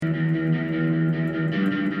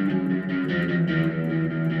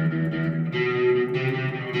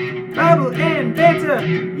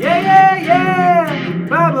Yeah, yeah, yeah.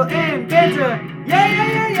 Bible and banter. Yeah,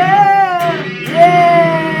 yeah, yeah, yeah.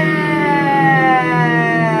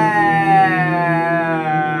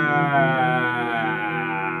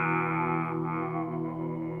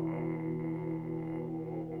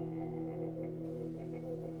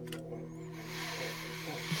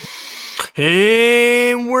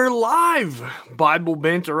 And we're live, Bible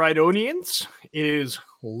Banteriteonians. It is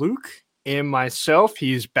Luke and myself.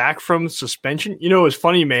 He's back from suspension. You know, it's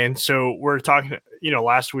funny, man. So we're talking,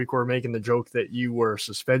 last week we were making the joke that you were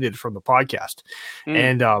suspended from the podcast.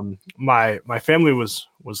 And my family was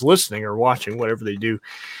listening or watching, whatever they do.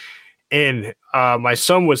 And my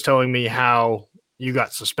son was telling me how you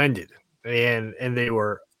got suspended. And they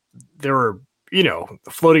were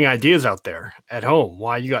floating ideas out there at home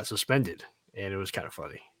why you got suspended. And it was kind of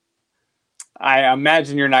funny. I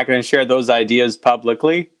imagine you're not going to share those ideas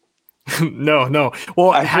publicly. No.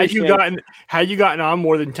 Well, had you gotten on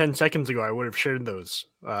more than 10 seconds ago, I would have shared those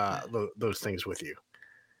things with you.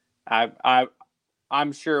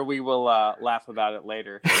 I'm sure we will laugh about it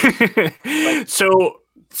later. So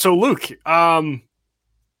Luke,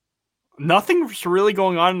 nothing's really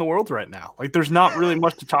going on in the world right now. Like, there's not really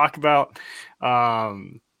much to talk about. I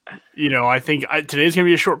think today's going to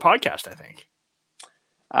be a short podcast, I think.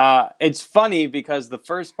 It's funny because the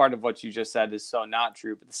first part of what you just said is so not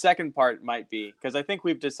true, but the second part might be, because I think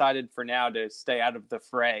we've decided for now to stay out of the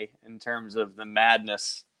fray in terms of the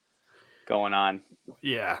madness going on.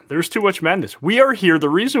 Yeah, there's too much madness. We are here. The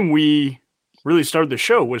reason we really started the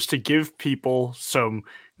show was to give people some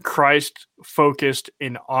Christ-focused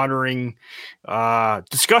and honoring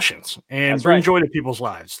discussions and bring joy to people's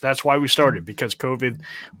lives. That's why we started, because COVID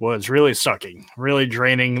was really sucking, really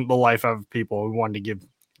draining the life of people. We wanted to give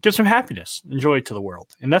some happiness and joy to the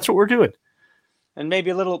world, and that's what we're doing. And maybe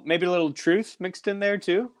a little truth mixed in there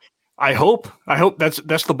too. I hope that's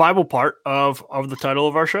the Bible part of the title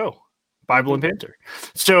of our show, Bible and Banter.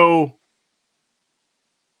 So,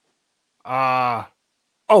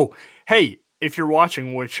 hey, if you're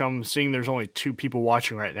watching, which I'm seeing there's only 2 people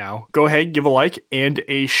watching right now, go ahead, give a like and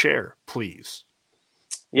a share, please.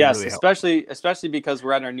 Yes, really especially because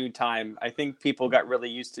we're at our new time. I think people got really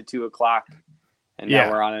used to 2:00, and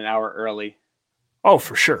now we're on an hour early. Oh,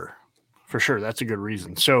 for sure. That's a good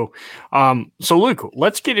reason. So Luke,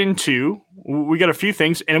 let's get into. We got a few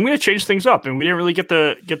things, and I'm going to change things up. And we didn't really get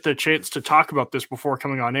the chance to talk about this before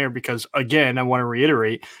coming on air because, again, I want to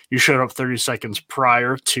reiterate, you showed up 30 seconds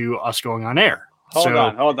prior to us going on air.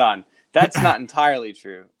 Hold on. That's not entirely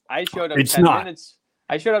true. I showed up 10 minutes.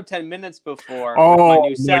 I showed up 10 minutes before. Oh, my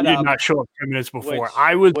new setup, you did not show up 10 minutes before.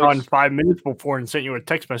 I was on 5 minutes before and sent you a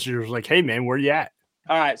text message. It was like, "Hey, man, where you at?"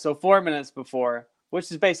 All right, so 4 minutes before,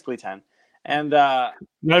 which is basically 10. And not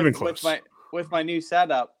even close. With my new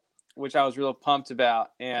setup, which I was real pumped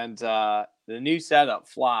about, and the new setup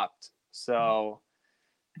flopped. So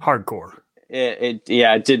hardcore. It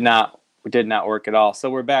did not work at all. So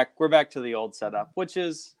we're back to the old setup, which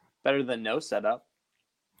is better than no setup.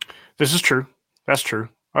 This is true. That's true.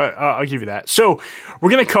 All right, I'll give you that. So we're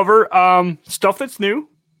gonna cover stuff that's new.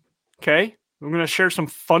 Okay. We're going to share some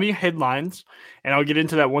funny headlines, and I'll get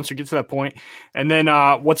into that once we get to that point. And then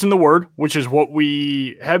what's in the Word, which is what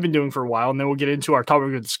we have been doing for a while. And then we'll get into our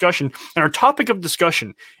topic of discussion. And our topic of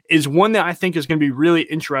discussion is one that I think is going to be really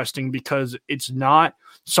interesting because it's not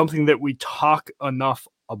something that we talk enough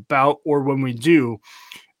about, or when we do,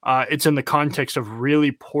 it's in the context of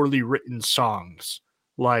really poorly written songs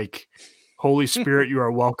like Holy Spirit, you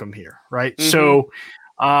are welcome here, right? Mm-hmm.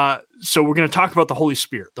 So we're going to talk about the Holy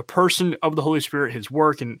Spirit, the person of the Holy Spirit, his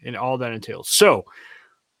work, and all that entails. So,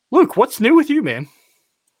 Luke, what's new with you, man?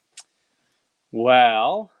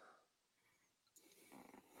 Well,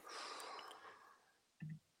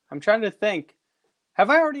 I'm trying to think.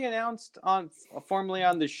 Have I already announced formally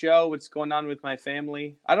on the show what's going on with my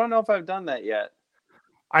family? I don't know if I've done that yet.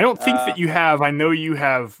 I don't think that you have. I know you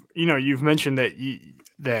have. You've mentioned that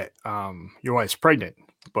your wife's pregnant.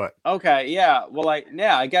 But okay, yeah. Well,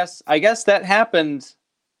 I guess that happened.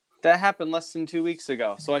 That happened less than 2 weeks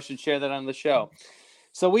ago, so I should share that on the show.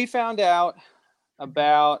 So we found out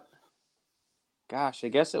about, I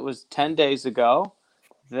guess it was 10 days ago,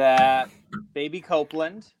 that baby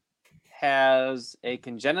Copeland has a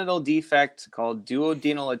congenital defect called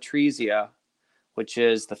duodenal atresia, which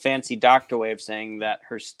is the fancy doctor way of saying that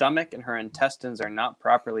her stomach and her intestines are not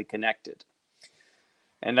properly connected.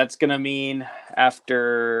 And that's going to mean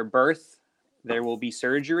after birth, there will be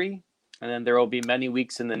surgery, and then there will be many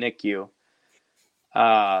weeks in the NICU.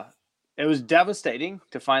 It was devastating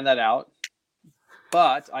to find that out,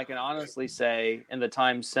 but I can honestly say in the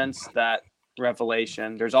time since that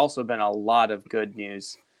revelation, there's also been a lot of good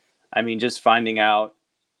news. I mean, just finding out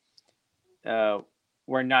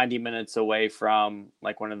we're 90 minutes away from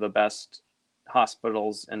like one of the best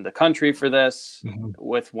hospitals in the country for this,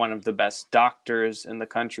 with one of the best doctors in the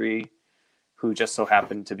country who just so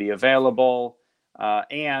happened to be available.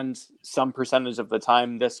 And some percentage of the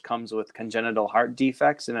time this comes with congenital heart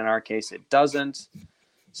defects, and in our case it doesn't.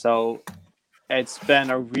 So it's been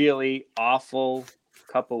a really awful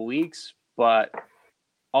couple weeks, but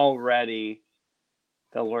already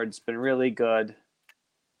the Lord's been really good,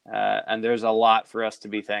 and there's a lot for us to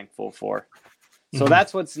be thankful for. So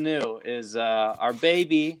that's what's new is our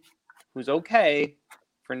baby, who's okay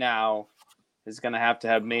for now, is going to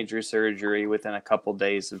have major surgery within a couple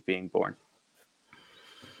days of being born.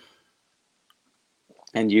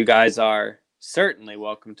 And you guys are certainly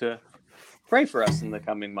welcome to pray for us in the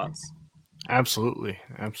coming months. Absolutely.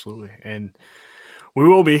 Absolutely. And we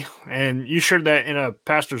will be. And you shared that in a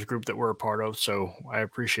pastor's group that we're a part of. So I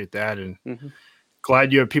appreciate that. And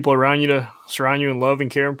glad you have people around you to surround you in love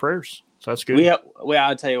and care and prayers. So that's good.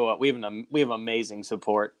 I'll tell you what, we have amazing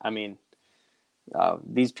support. I mean,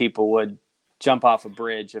 these people would jump off a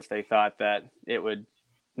bridge if they thought that it would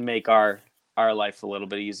make our life a little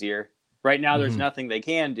bit easier. Right now, there's nothing they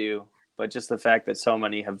can do, but just the fact that so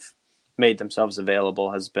many have made themselves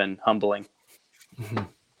available has been humbling.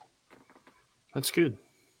 That's good.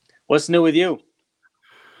 What's new with you?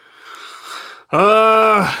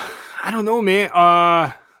 I don't know, man.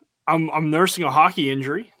 I'm nursing a hockey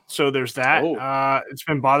injury, so there's that. It's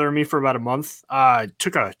been bothering me for about a month.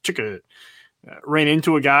 Ran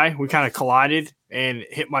into a guy. We kind of collided and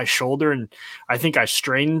hit my shoulder, and I think I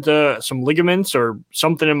strained some ligaments or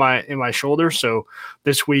something in my shoulder. So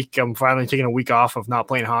this week I'm finally taking a week off of not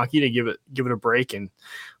playing hockey to give it a break and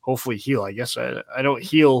hopefully heal. I guess I don't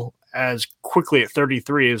heal as quickly at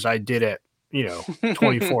 33 as I did at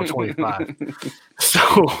 24, 25.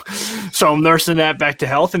 So I'm nursing that back to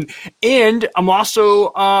health, and I'm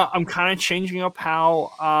also I'm kind of changing up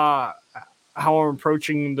how I'm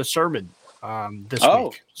approaching the sermon this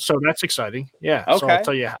week. So that's exciting. Yeah. Okay.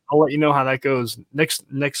 So I'll let you know how that goes next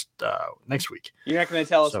week. You're not going to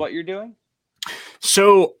tell us what you're doing?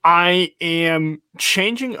 So I am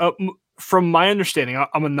changing up from my understanding.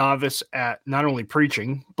 I'm a novice at not only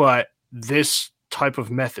preaching, but this type of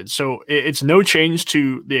method. So it's no change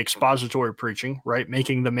to the expository preaching, right?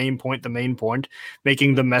 Making the main point,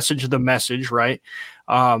 making the message, right?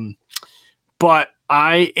 But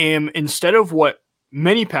I am, instead of what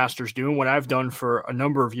many pastors do and what I've done for a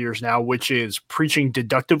number of years now, which is preaching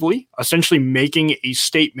deductively, essentially making a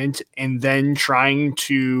statement and then trying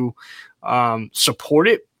to support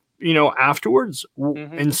it, afterwards.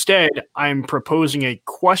 Instead, I'm proposing a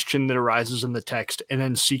question that arises in the text and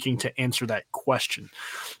then seeking to answer that question.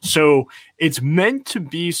 So it's meant to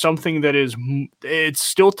be something that it's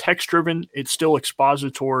still text driven. It's still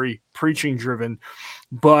expository preaching driven,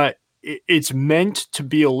 but it's meant to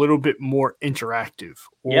be a little bit more interactive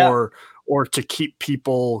or to keep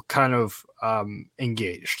people kind of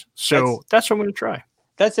engaged. So that's what I'm going to try.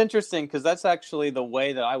 That's interesting, because that's actually the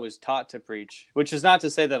way that I was taught to preach, which is not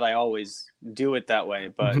to say that I always do it that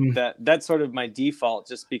way, but that's sort of my default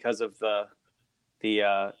just because of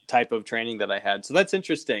the type of training that I had. So that's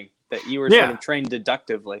interesting that you were sort of trained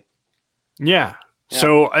deductively. Yeah.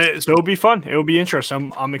 So it'll be fun. It'll be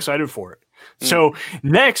interesting. I'm excited for it. So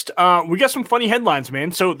next, we got some funny headlines,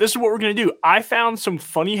 man. So this is what we're going to do. I found some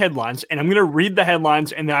funny headlines, and I'm going to read the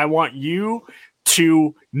headlines, and then I want you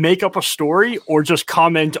to make up a story or just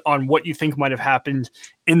comment on what you think might have happened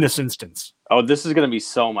in this instance. Oh, this is going to be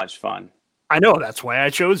so much fun. I know. That's why I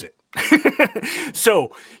chose it.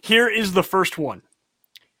 So here is the first one.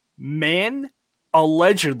 Man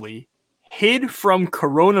allegedly hid from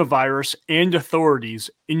coronavirus and authorities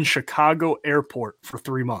in Chicago airport for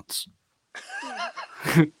 3 months.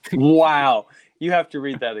 Wow. You have to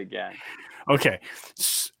read that again. Okay.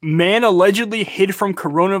 Man allegedly hid from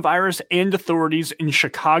coronavirus and authorities in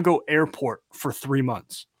Chicago airport for 3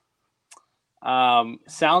 months.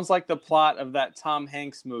 Sounds like the plot of that Tom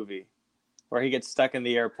Hanks movie where he gets stuck in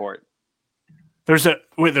the airport. There's a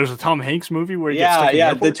Tom Hanks movie where he gets stuck in the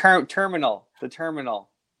airport? The terminal.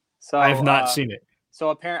 So I have not seen it. So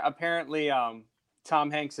apparently Tom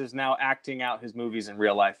Hanks is now acting out his movies in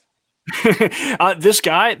real life. This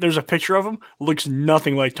guy, there's a picture of him, looks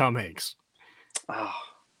nothing like Tom Hanks. Oh,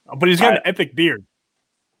 but he's got an epic beard.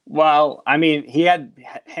 Well, I mean,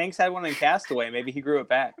 Hanks had one in Castaway. Maybe he grew it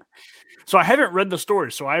back. So I haven't read the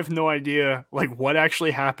story, so I have no idea what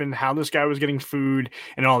actually happened, how this guy was getting food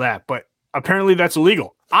and all that. But apparently that's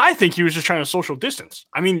illegal. I think he was just trying to social distance.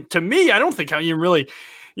 I mean, to me, I don't think how you really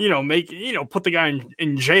put the guy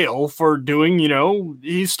in jail for doing,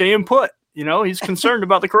 he's staying put. He's concerned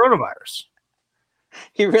about the coronavirus.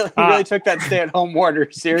 He really took that stay-at-home order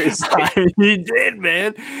seriously. He did,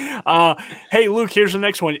 man. Hey, Luke, here's the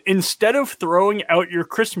next one. Instead of throwing out your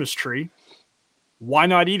Christmas tree, why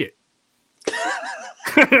not eat it?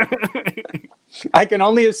 I can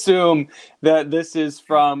only assume that this is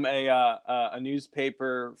from a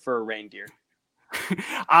newspaper for reindeer.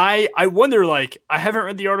 I wonder, I haven't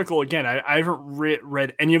read the article again. I haven't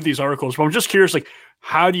read any of these articles, but I'm just curious,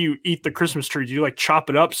 how do you eat the Christmas tree? Do you chop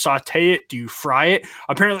it up, saute it? Do you fry it?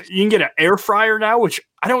 Apparently you can get an air fryer now, which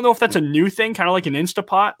I don't know if that's a new thing, kind of like an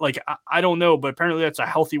Instapot. I don't know, but apparently that's a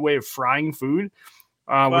healthy way of frying food, which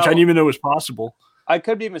I didn't even know was possible. I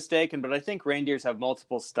could be mistaken, but I think reindeers have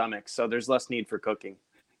multiple stomachs, so there's less need for cooking.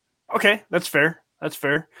 Okay, that's fair. That's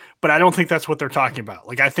fair. But I don't think that's what they're talking about.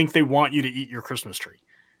 I think they want you to eat your Christmas tree.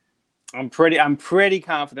 I'm pretty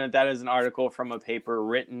confident that is an article from a paper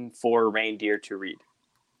written for reindeer to read.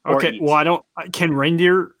 Okay, well, can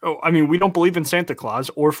reindeer, we don't believe in Santa Claus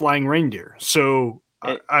or flying reindeer. So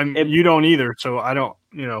you don't either. So I don't,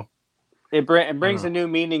 It brings a new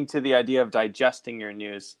meaning to the idea of digesting your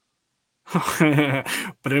news.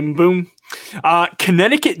 Boom.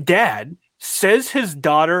 Connecticut dad says his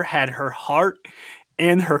daughter had her heart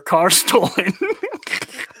and her car stolen.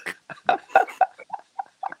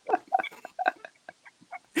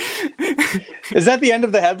 Is that the end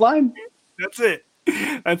of the headline? That's it.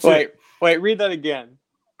 Wait, read that again.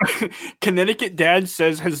 Connecticut dad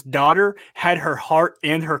says his daughter had her heart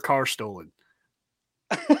and her car stolen.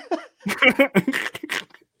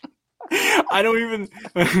 I don't even.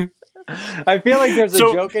 I feel like there's a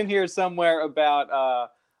joke in here somewhere about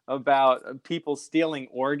people stealing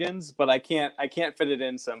organs, but I can't fit it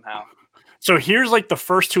in somehow. So here's the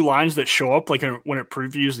first two lines that show up when it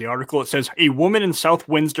previews the article. It says, a woman in South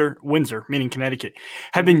Windsor, meaning Connecticut,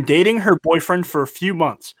 had been dating her boyfriend for a few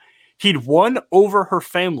months. He'd won over her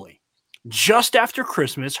family. Just after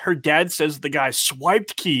Christmas, her dad says the guy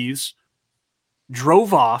swiped keys,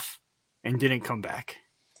 drove off, and didn't come back.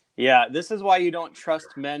 Yeah, this is why you don't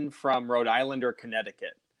trust men from Rhode Island or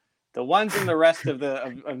Connecticut. The ones in the rest of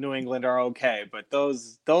New England are okay, but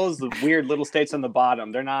those weird little states on the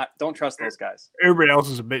bottom, they're not. Don't trust those guys. Everybody else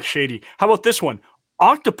is a bit shady. How about this one?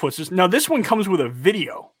 Octopuses. Now this one comes with a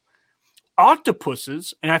video.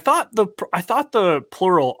 Octopuses, and I thought the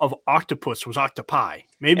plural of octopus was octopi.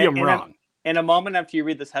 Maybe I'm wrong. In a moment after you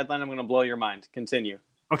read this headline, I'm going to blow your mind. Continue.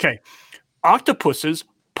 Okay. Octopuses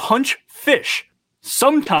punch fish,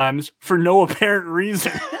 sometimes for no apparent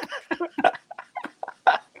reason.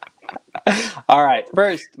 All right.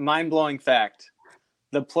 First, mind-blowing fact.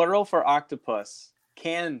 The plural for octopus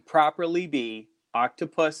can properly be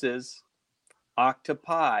octopuses,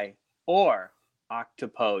 octopi, or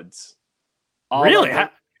octopodes. Really?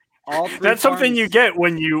 That's something you get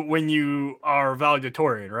when you are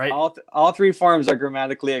valedictorian, right? All three forms are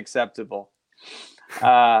grammatically acceptable.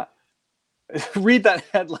 Read that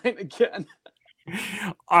headline again.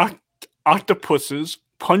 Octopuses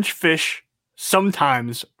punch fish,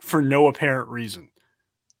 sometimes for no apparent reason.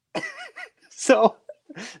 So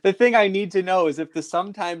the thing I need to know is if the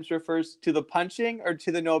sometimes refers to the punching or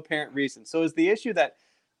to the no apparent reason. So is the issue that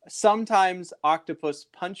sometimes octopus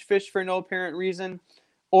punch fish for no apparent reason,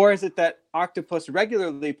 or is it that octopus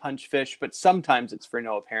regularly punch fish, but sometimes it's for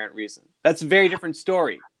no apparent reason? That's a very different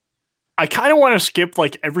story. I kind of want to skip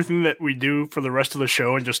everything that we do for the rest of the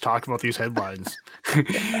show and just talk about these headlines.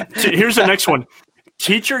 Here's the next one.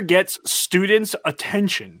 Teacher gets students'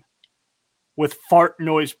 attention with fart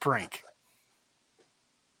noise prank.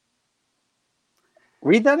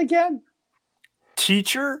 Read that again.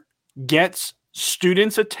 Teacher gets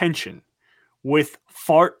students' attention with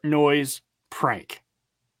fart noise prank.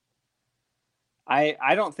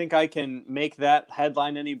 I don't think I can make that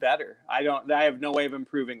headline any better. I have no way of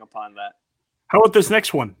improving upon that. How about this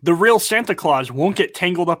next one? The real Santa Claus won't get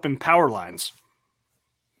tangled up in power lines.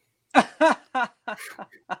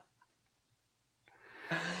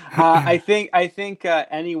 I think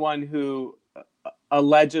anyone who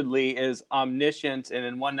allegedly is omniscient and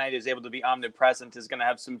in one night is able to be omnipresent is going to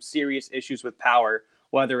have some serious issues with power,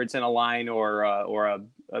 whether it's in a line or a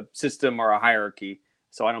system or a hierarchy.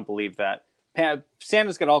 So I don't believe that.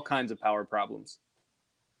 Santa's got all kinds of power problems.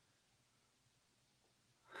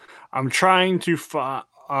 I'm trying to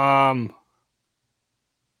trying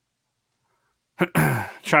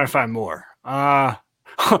to find more.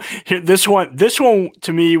 This one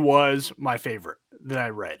to me was my favorite that I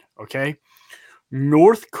read. Okay.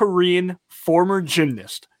 North Korean former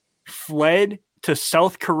gymnast fled to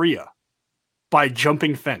South Korea by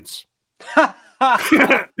jumping fence.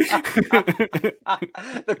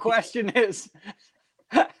 The question is,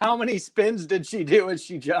 how many spins did she do as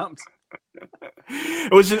she jumped?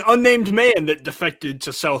 It was an unnamed man that defected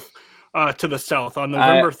to the south on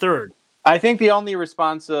November 3rd. I think the only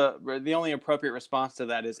appropriate response to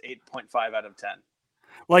that is 8.5 out of 10.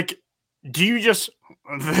 Like, do you just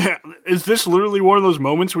is this literally one of those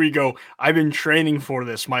moments where you go, I've been training for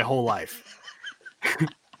this my whole life?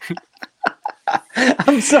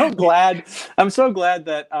 I'm so glad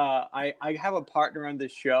that I have a partner on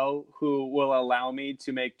this show who will allow me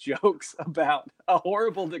to make jokes about a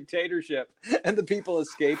horrible dictatorship and the people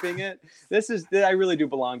escaping it. I really do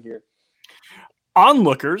belong here.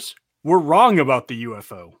 Onlookers were wrong about the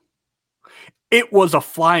UFO. It was a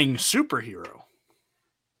flying superhero.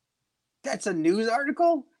 That's a news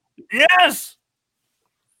article? Yes.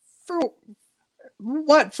 For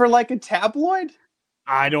what? For like a tabloid?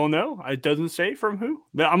 I don't know. It doesn't say from who.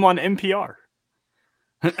 I'm on NPR.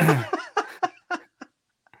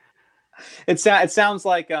 It sounds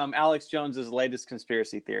like Alex Jones's latest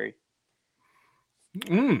conspiracy theory.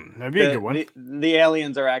 That'd be a good one. The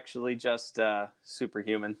aliens are actually just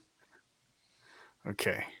superhuman.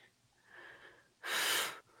 Okay.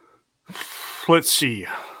 Let's see.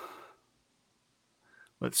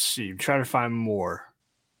 I'm trying to find more.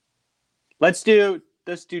 Let's do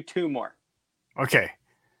 2 more. Okay.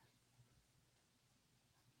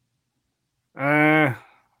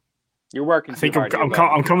 You're working. I think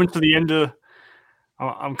I'm coming to the end of.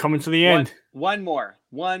 I'm coming to the end. One more.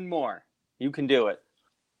 You can do it.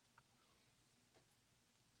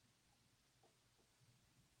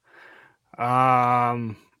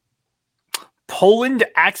 Poland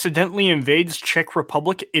accidentally invades Czech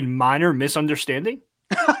Republic in minor misunderstanding.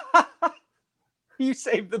 You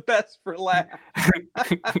saved the best for last.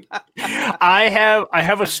 I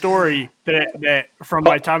have a story that from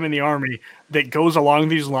my time in the army that goes along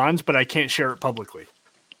these lines, but I can't share it publicly.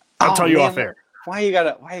 I'll tell you off air. Why you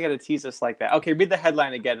gotta tease us like that? Okay, read the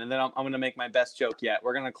headline again, and then I'm gonna make my best joke yet.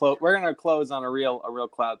 We're gonna close on a real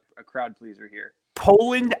crowd pleaser here.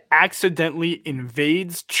 Poland accidentally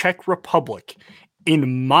invades Czech Republic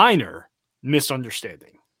in minor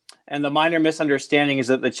misunderstanding. And the minor misunderstanding is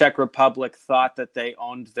that the Czech Republic thought that they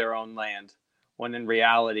owned their own land, when in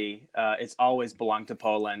reality, it's always belonged to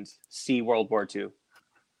Poland. See World War II.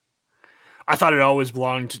 I thought it always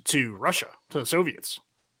belonged to Russia, to the Soviets.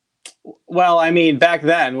 Well, I mean, back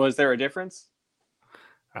then, was there a difference?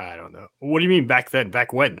 I don't know. What do you mean back then?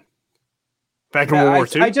 Back when? Back in World War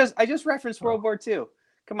II? I just referenced World War II.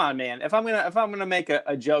 Come on, man. If I'm gonna make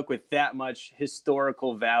a joke with that much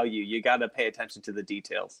historical value, you got to pay attention to the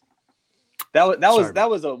details. That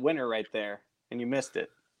was a winner right there, and you missed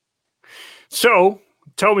it. So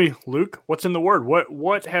tell me, Luke, what's in the Word?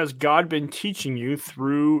 What has God been teaching you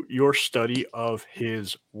through your study of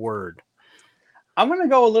His Word? I'm going to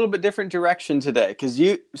go a little bit different direction today because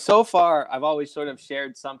so far I've always sort of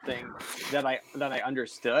shared something that I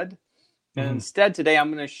understood. And instead today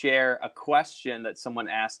I'm going to share a question that someone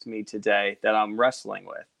asked me today that I'm wrestling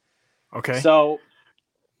with. Okay. So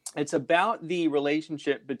it's about the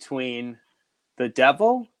relationship between the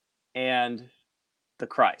devil and the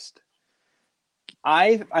Christ.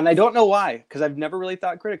 I don't know why, because I've never really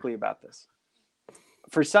thought critically about this.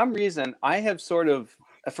 For some reason, I have sort of,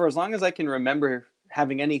 for as long as I can remember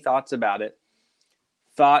having any thoughts about it,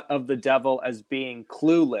 thought of the devil as being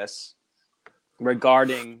clueless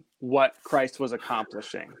regarding what Christ was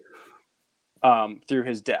accomplishing through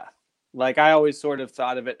his death. Like, I always sort of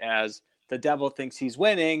thought of it as the devil thinks he's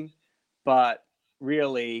winning, but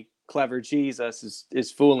really clever Jesus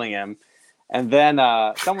is fooling him. And then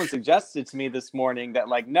someone suggested to me this morning that,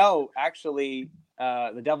 like, no, actually,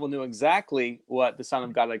 the devil knew exactly what the Son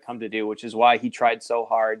of God had come to do, which is why he tried so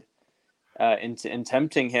hard in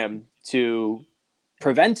tempting him to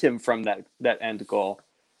prevent him from that end goal.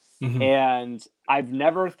 Mm-hmm. And I've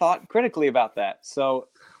never thought critically about that. So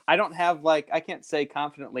I don't have, I can't say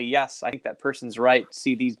confidently, yes, I think that person's right,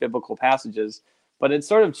 see these biblical passages, but it's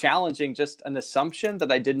sort of challenging just an assumption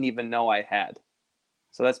that I didn't even know I had.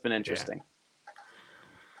 So that's been interesting. Yeah.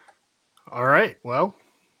 All right. Well,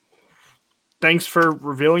 thanks for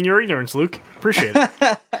revealing your ignorance, Luke. Appreciate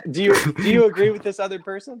it. Do you agree with this other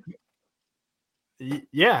person?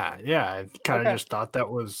 Yeah. I kind of just thought that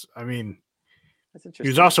was, I mean, that's interesting.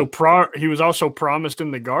 He was also promised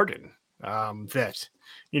in the garden that,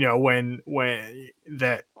 when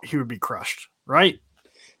that he would be crushed, right?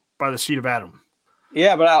 By the seed of Adam.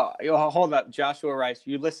 Yeah, but hold up, Joshua Rice.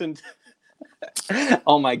 You listened.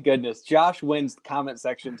 Oh my goodness. Josh wins the comment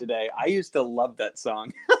section today. I used to love that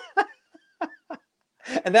song.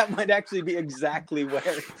 And that might actually be exactly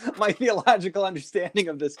where my theological understanding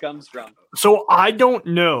of this comes from. So I don't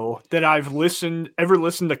know that I've ever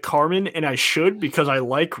listened to Carmen, and I should, because I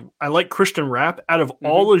like Christian rap. Out of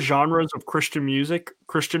all the genres of Christian music,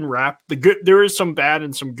 Christian rap, there is some bad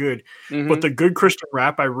and some good, but the good Christian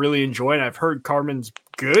rap I really enjoy, and I've heard Carmen's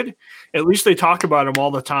good. At least they talk about him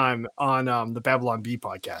all the time on the Babylon Bee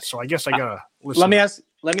podcast. So I guess I gotta listen.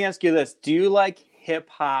 Let me ask you this: do you like hip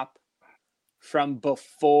hop from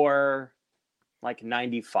before like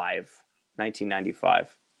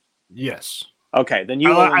 1995? Yes. Okay, then you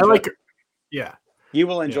will you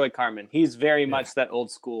will enjoy Carmen. He's very much that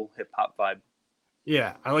old school hip hop vibe.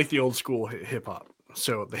 Yeah, I like the old school hip hop.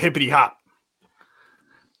 So the hippity hop.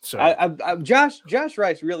 So Josh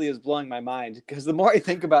Rice really is blowing my mind, because the more I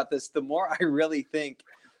think about this, the more I really think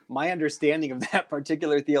my understanding of that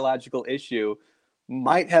particular theological issue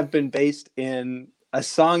might have been based in a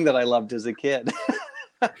song that I loved as a kid.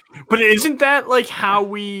 But isn't that like how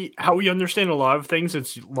we understand a lot of things?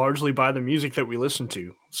 It's largely by the music that we listen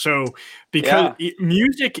to. So because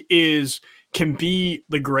music can be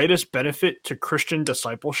the greatest benefit to Christian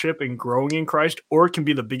discipleship and growing in Christ, or it can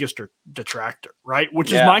be the biggest detractor, right?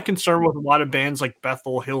 Which is my concern with a lot of bands like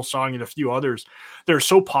Bethel, Hillsong, and a few others. They're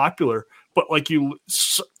so popular, but like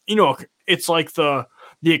it's like the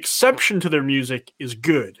exception to their music is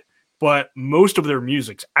good, but most of their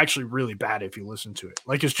music's actually really bad if you listen to it.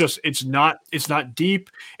 Like it's not deep.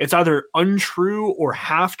 It's either untrue or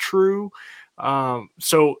half true.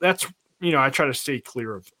 So that's, I try to stay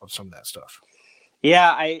clear of some of that stuff.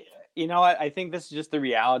 Yeah, I think this is just the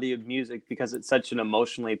reality of music, because it's such an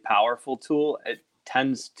emotionally powerful tool. It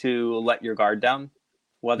tends to let your guard down,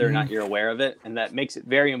 whether or not you're aware of it, and that makes it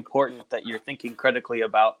very important that you're thinking critically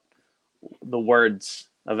about the words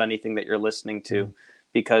of anything that you're listening to,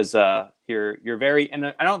 because you're very, and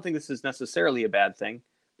I don't think this is necessarily a bad thing,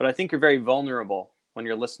 but I think you're very vulnerable when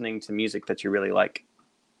you're listening to music that you really like.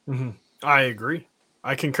 I agree.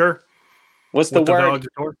 I concur. What's the word?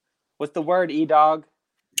 What's the word, E-Dog?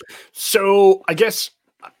 So I guess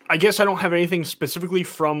I don't have anything specifically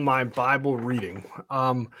from my Bible reading,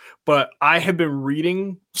 but I have been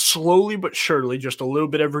reading slowly but surely, just a little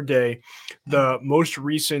bit every day, the most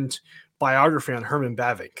recent biography on Herman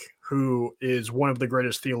Bavinck, who is one of the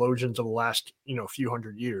greatest theologians of the last few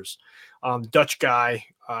hundred years. Dutch guy.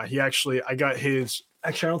 I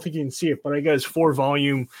don't think you can see it, but I got his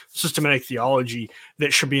 4-volume systematic theology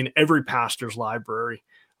that should be in every pastor's library,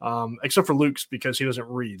 except for Luke's, because he doesn't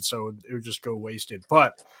read, so it would just go wasted.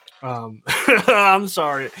 But I'm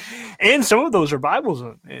sorry. And some of those are Bibles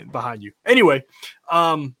behind you. Anyway,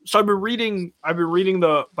 so I've been reading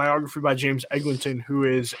the biography by James Eglinton, who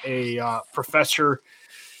is a professor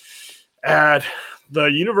at the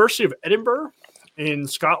University of Edinburgh in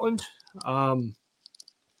Scotland.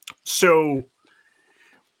 So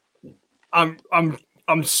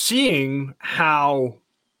I'm seeing how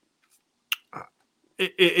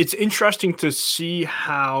it's interesting to see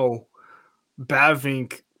how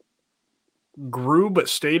Bavinck grew but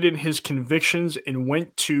stayed in his convictions and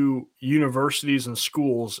went to universities and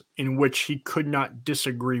schools in which he could not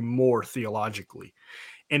disagree more theologically,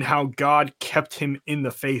 and how God kept him in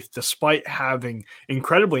the faith despite having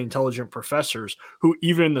incredibly intelligent professors who,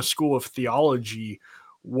 even in the School of Theology,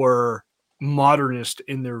 were modernist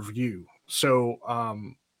in their view. So,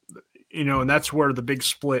 and that's where the big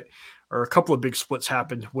split, or a couple of big splits,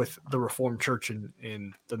 happened with the Reformed Church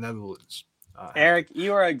in the Netherlands. Eric,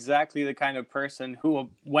 you are exactly the kind of person who,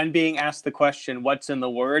 when being asked the question, what's in the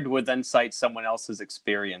word, would then cite someone else's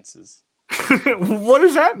experiences. What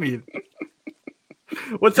does that mean?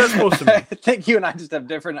 What's that supposed to mean? I think you and I just have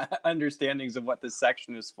different understandings of what this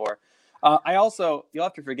section is for. You'll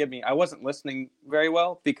have to forgive me, I wasn't listening very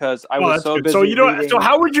well because I was so busy.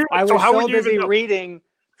 Reading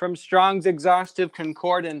from Strong's Exhaustive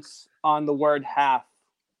Concordance on the word half,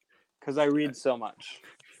 because I read so much.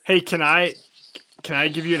 Hey, can I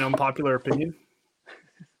give you an unpopular opinion?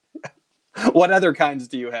 What other kinds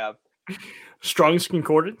do you have? Strong's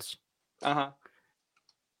Concordance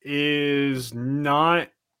is not.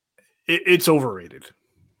 It's overrated.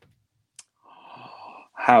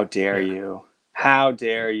 How dare you? How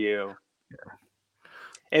dare you?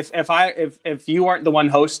 Yeah. If you weren't the one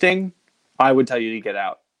hosting, I would tell you to get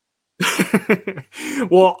out.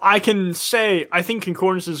 Well, I can say I think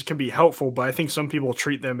concordances can be helpful, but I think some people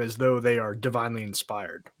treat them as though they are divinely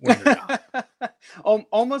inspired when they're not.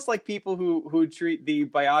 Almost like people who treat the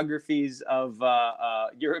biographies of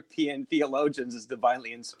European theologians as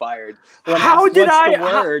divinely inspired. Well,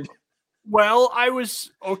 I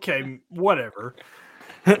was okay. Whatever.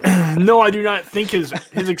 No, I do not think his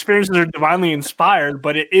experiences are divinely inspired,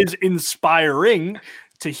 but it is inspiring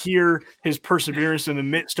to hear his perseverance in the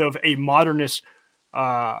midst of a modernist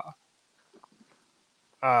culture.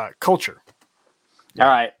 All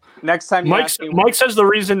right. Next time you ask me, Mike says the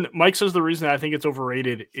reason I think it's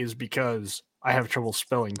overrated is because I have trouble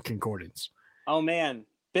spelling concordance. oh man,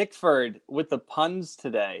 Bickford with the puns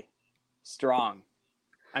today, strong.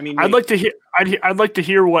 I mean, I'd like to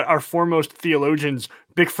hear what our foremost theologians,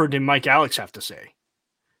 Bickford and Mike Alex, have to say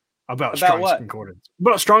about Strong's what? Concordance.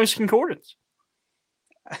 About Strong's Concordance.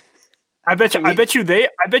 I bet you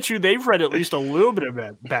they've read at least a little bit of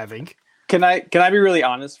Bavinck. Can I be really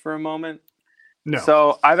honest for a moment? No.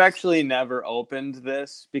 So I've actually never opened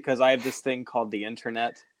this because I have this thing called the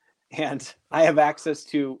internet, and I have access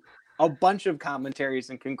to a bunch of commentaries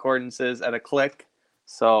and concordances at a click.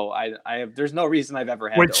 So I have. There's no reason I've ever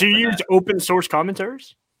had. Would you use open source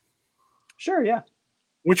commentaries? Sure. Yeah.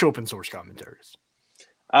 Which open source commentaries?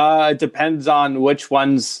 It depends on which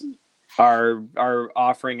ones are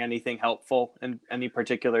offering anything helpful in any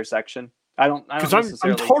particular section. I don't necessarily.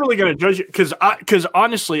 I'm totally gonna judge it because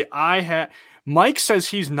honestly Mike says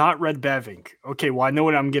he's not read Bavinck. Okay, well I know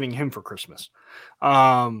what I'm getting him for Christmas.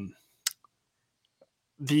 What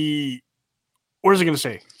is it gonna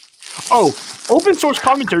say? Oh, open source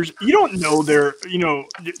commentaries. You don't know do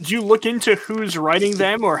you look into who's writing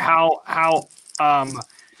them or how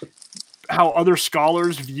other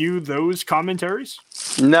scholars view those commentaries?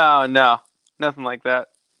 No, nothing like that.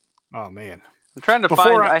 Oh man. I'm trying to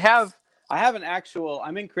find I have an actual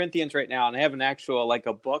I'm in Corinthians right now and I have an actual like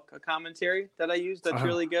a commentary that I use that's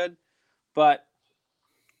really good. But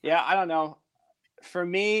yeah, I don't know. For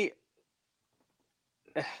me,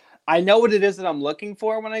 I know what it is that I'm looking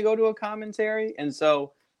for when I go to a commentary. And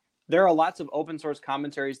so there are lots of open source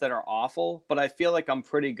commentaries that are awful, but I feel like I'm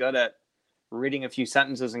pretty good at reading a few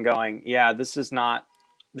sentences and going, yeah, this is not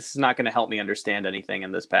going to help me understand anything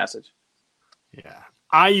in this passage. Yeah.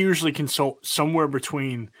 I usually consult somewhere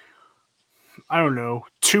between, I don't know,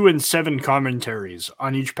 2 and 7 commentaries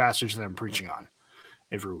on each passage that I'm preaching on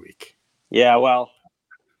every week. Yeah, well,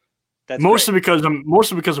 that's mostly because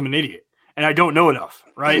I'm an idiot and I don't know enough,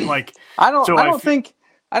 right? Like I don't think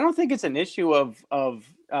it's an issue of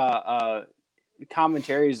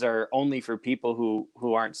commentaries are only for people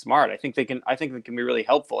who aren't smart. I think they can be really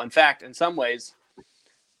helpful. In fact, in some ways,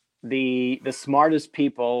 the smartest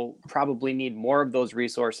people probably need more of those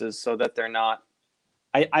resources so that they're not.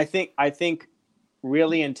 I think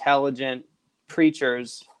really intelligent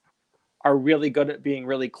preachers are really good at being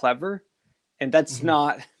really clever, and that's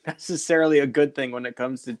not necessarily a good thing when it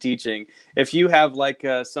comes to teaching. If you have like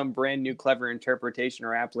some brand new clever interpretation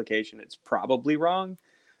or application, it's probably wrong.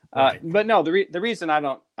 Right. But no, the reason I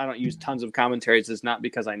don't use tons of commentaries is not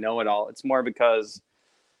because I know it all. It's more because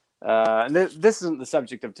this isn't the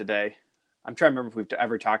subject of today. I'm trying to remember if we've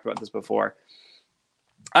ever talked about this before.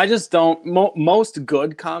 I just don't. Most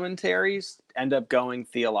good commentaries end up going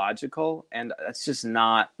theological, and that's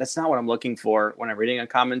not what I'm looking for when I'm reading a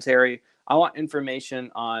commentary. I want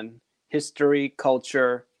information on history,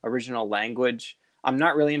 culture, original language. I'm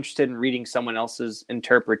not really interested in reading someone else's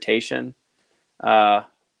interpretation. I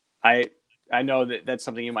know that that's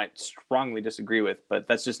something you might strongly disagree with, but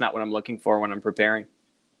that's just not what I'm looking for when I'm preparing.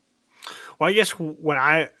 Well, I guess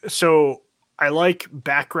I like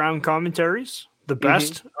background commentaries the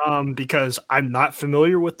best because I'm not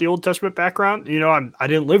familiar with the Old Testament background. I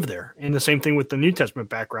didn't live there. And the same thing with the New Testament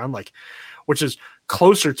background, which is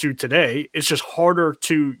closer to today. It's just harder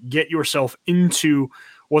to get yourself into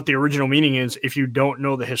what the original meaning is if you don't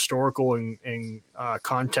know the historical and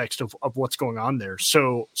context of what's going on there.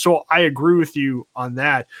 So I agree with you on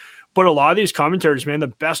that. But a lot of these commentaries, man, the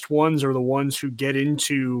best ones are the ones who get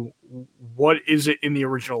into what is it in the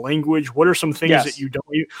original language? What are some things that you don't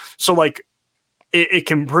use? So it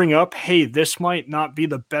can bring up, hey, this might not be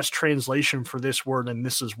the best translation for this word, and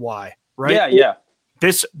this is why, right? Yeah.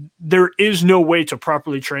 There is no way to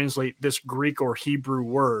properly translate this Greek or Hebrew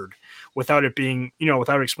word without it being,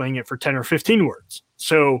 without explaining it for 10 or 15 words.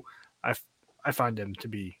 So I find them to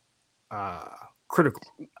be critical.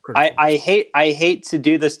 I hate to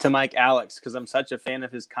do this to Mike Alex because I'm such a fan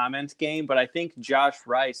of his comment game, but I think Josh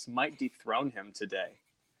Rice might dethrone him today.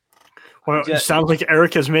 Well, it sounds like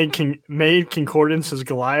Eric has made concordance his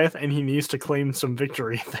Goliath, and he needs to claim some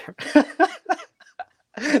victory there.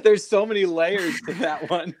 There's so many layers to that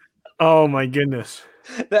one. Oh my goodness!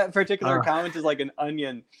 That particular comment is like an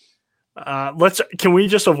onion. Can we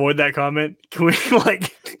just avoid that comment? Can we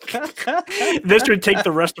this would take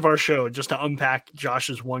the rest of our show just to unpack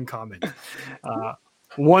Josh's one comment.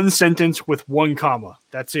 One sentence with one comma.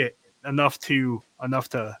 That's it. Enough to enough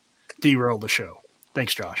to derail the show.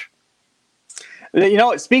 Thanks, Josh. You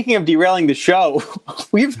know, speaking of derailing the show,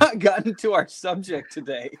 we've not gotten to our subject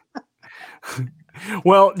today.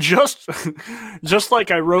 Well, just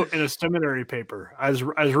like I wrote in a seminary paper, I was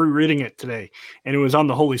rereading it today, and it was on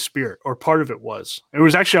the Holy Spirit, or part of it was. It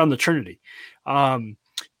was actually on the Trinity, and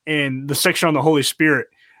the section on the Holy Spirit.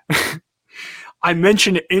 I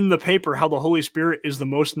mentioned in the paper how the Holy Spirit is the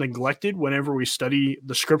most neglected whenever we study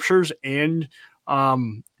the Scriptures and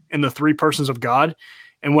the three persons of God.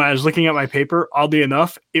 And when I was looking at my paper, oddly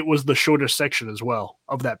enough, it was the shortest section as well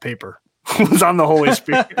of that paper. It was on the Holy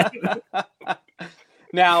Spirit.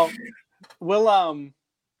 Now, we'll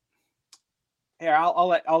here I'll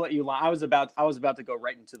let you. I was about to go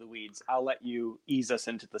right into the weeds. I'll let you ease us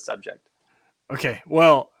into the subject. Okay.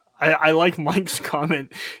 Well, I like Mike's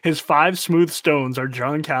comment. His 5 smooth stones are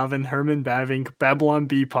John Calvin, Herman Bavinck, Babylon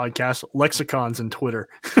Bee podcast, lexicons, and Twitter.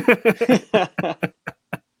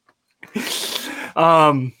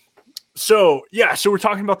 So we're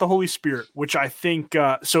talking about the Holy Spirit, which I think,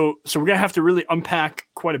 so we're going to have to really unpack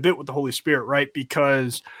quite a bit with the Holy Spirit, right?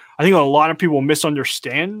 Because I think a lot of people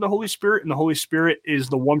misunderstand the Holy Spirit, and the Holy Spirit is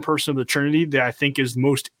the one person of the Trinity that I think is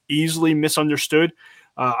most easily misunderstood,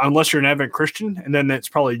 unless you're an Advent Christian, and then that's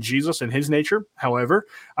probably Jesus and his nature. However,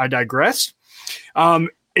 I digress.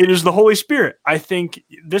 It is the Holy Spirit. I think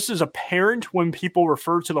this is apparent when people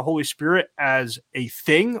refer to the Holy Spirit as a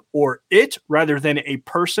thing or it rather than a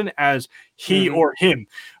person as he or him.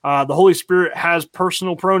 The Holy Spirit has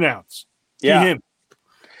personal pronouns. Yeah. He, him.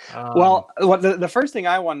 The first thing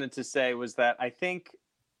I wanted to say was that I think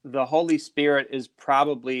the Holy Spirit is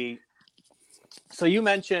probably. So you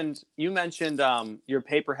mentioned your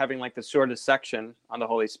paper having like the shortest section on the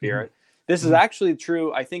Holy Spirit. Mm-hmm. This is actually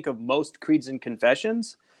true, I think, of most creeds and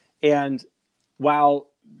confessions. And while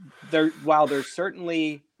there's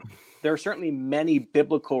certainly many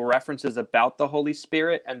biblical references about the Holy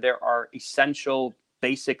Spirit, and there are essential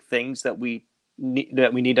basic things that we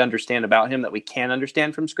need to understand about him that we can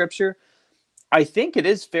understand from Scripture, I think it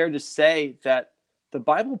is fair to say that the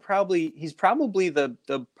Bible he's probably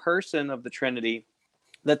the person of the Trinity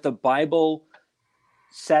that the Bible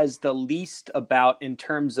says the least about in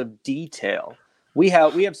terms of detail. We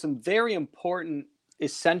have some very important,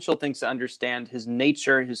 essential things to understand: his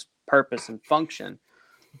nature, his purpose, and function.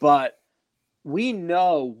 But we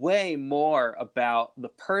know way more about the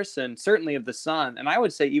person, certainly of the Son, and I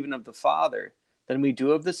would say even of the Father, than we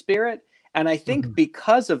do of the Spirit. And I think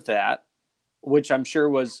because of that, which I'm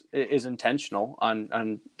sure is intentional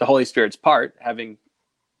on the Holy Spirit's part, having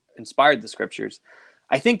inspired the Scriptures,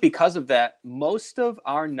 I think because of that, most of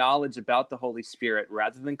our knowledge about the Holy Spirit,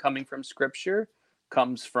 rather than coming from Scripture,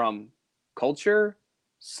 comes from culture,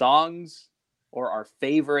 songs, or our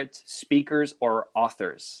favorite speakers or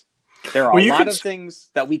authors. There are a lot of things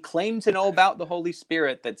that we claim to know about the Holy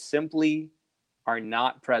Spirit that simply are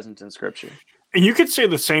not present in Scripture. And you could say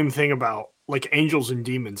the same thing about like angels and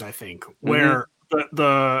demons, I think, where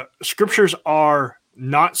the Scriptures are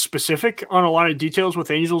not specific on a lot of details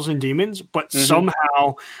with angels and demons, but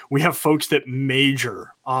somehow we have folks that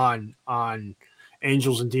major on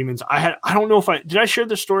angels and demons. I don't know if did I share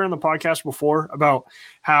this story on the podcast before about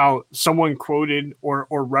how someone quoted or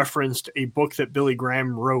referenced a book that Billy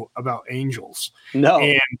Graham wrote about angels. No.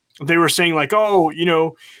 And they were saying like, oh,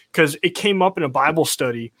 because it came up in a Bible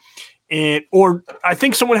study. Or I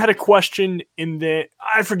think someone had a question in that,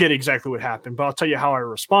 I forget exactly what happened, but I'll tell you how I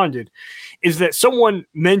responded, is that someone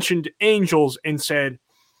mentioned angels and said,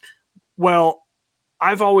 well,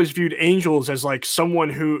 I've always viewed angels as like someone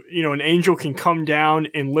who, an angel can come down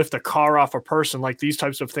and lift a car off a person. Like these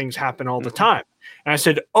types of things happen all the time. And I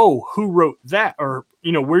said, oh, who wrote that? Or,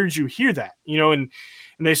 where did you hear that? And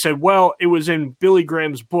they said, well, it was in Billy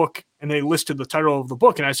Graham's book, and they listed the title of the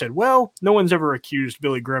book. And I said, well, no one's ever accused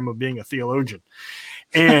Billy Graham of being a theologian.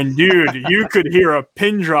 And dude, you could hear a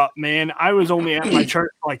pin drop, man. I was only at my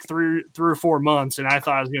church like three or 4 months, and I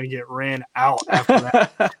thought I was going to get ran out after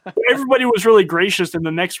that. But everybody was really gracious. And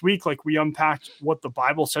the next week, like we unpacked what the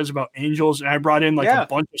Bible says about angels, and I brought in like a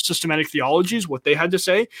bunch of systematic theologies, what they had to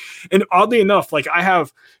say. And oddly enough, like I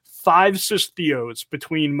have 5 systheos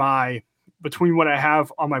between what I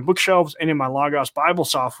have on my bookshelves and in my Logos Bible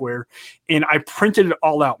software. And I printed it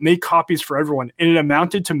all out, made copies for everyone. And it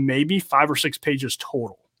amounted to maybe 5 or 6 pages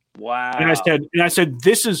total. Wow. And I said,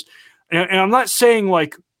 this is, and I'm not saying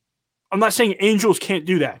angels can't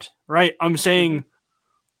do that, right? I'm saying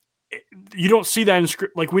you don't see that in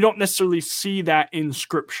script. Like we don't necessarily see that in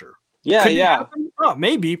Scripture. Yeah. Could it happen? Oh,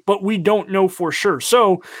 maybe, but we don't know for sure.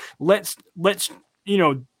 So let's,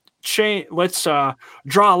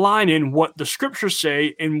 draw a line in what the scriptures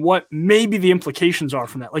say and what maybe the implications are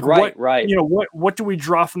from that. Like Right. What do we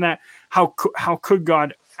draw from that? How could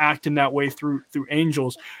God act in that way through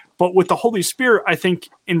angels? But with the Holy Spirit, I think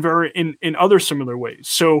in other similar ways.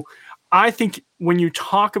 So I think when you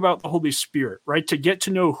talk about the Holy Spirit, right, to get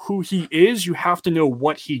to know who he is, you have to know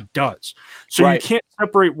what he does. So you can't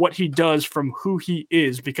separate what he does from who he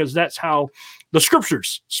is, because that's how the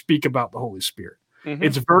scriptures speak about the Holy Spirit. Mm-hmm.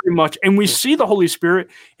 It's very much, and we see the Holy Spirit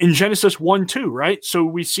in Genesis 1-2, right? So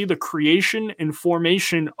we see the creation and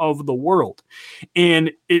formation of the world.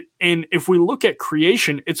 And if we look at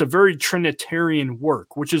creation, it's a very Trinitarian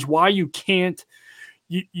work, which is why you can't,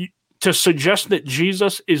 to suggest that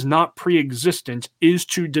Jesus is not pre-existent is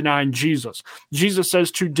to deny Jesus. Jesus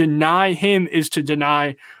says to deny him is to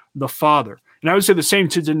deny the Father. And I would say the same,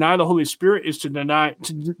 to deny the Holy Spirit is to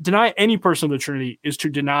deny any person of the Trinity is to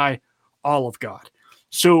deny all of God.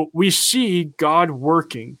 So we see God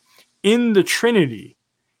working in the Trinity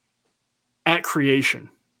at creation.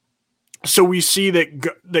 So we see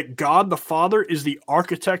that God the Father is the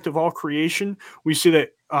architect of all creation. We see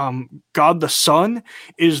that God the Son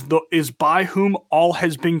is by whom all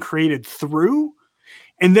has been created through.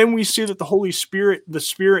 And then we see that the Holy Spirit, the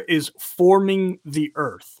Spirit, is forming the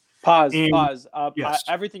earth. Pause. Yes.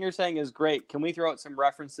 Everything you're saying is great. Can we throw out some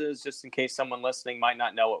references just in case someone listening might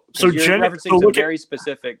not know it? So you're referencing some very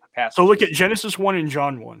specific passages. So look at Genesis 1 and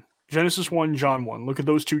John 1. Genesis 1, John 1. Look at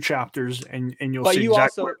those two chapters and you'll see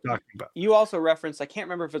exactly what I'm talking about. You also referenced, I can't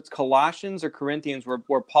remember if it's Colossians or Corinthians,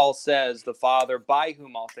 where Paul says the Father by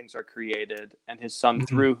whom all things are created and his Son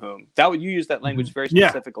through whom. You use that language very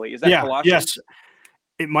specifically. Is that Colossians? Yes.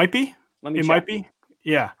 It might be. Let me check. Might be.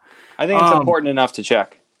 Yeah. I think it's important enough to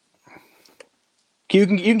check. You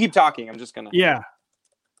can keep talking. I'm just gonna. Yeah.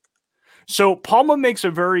 So Palma asks a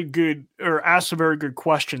very good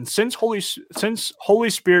question. Since Holy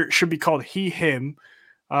Spirit should be called he, him,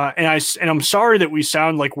 and I'm sorry that we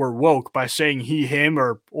sound like we're woke by saying he, him,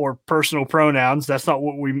 or personal pronouns. That's not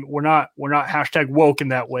what we're not hashtag woke in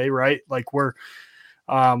that way, right? Like we're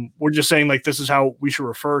just saying like this is how we should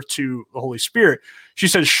refer to the Holy Spirit. She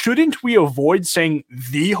says, shouldn't we avoid saying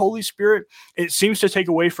the Holy Spirit? It seems to take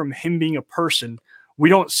away from him being a person. We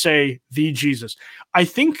don't say the Jesus. I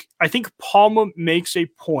think Palma makes a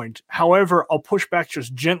point. However, I'll push back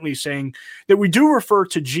just gently saying that we do refer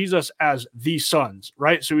to Jesus as the sons,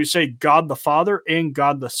 right? So we say God the Father and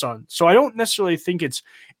God the Son. So I don't necessarily think it's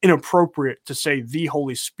inappropriate to say the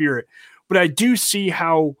Holy Spirit, but I do see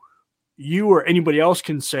how you or anybody else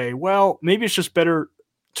can say, well, maybe it's just better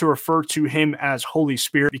to refer to him as Holy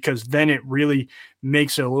Spirit, because then it really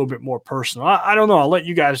makes it a little bit more personal. I don't know. I'll let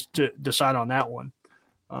you guys decide on that one.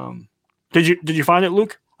 Did you find it,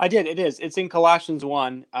 Luke? I did. It is. It's in Colossians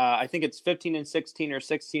 1. I think it's 15 and 16 or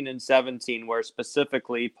 16 and 17, where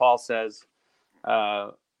specifically Paul says,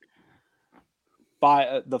 by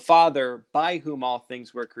the Father by whom all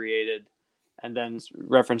things were created, and then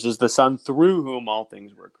references the Son through whom all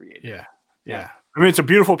things were created. Yeah. I mean, it's a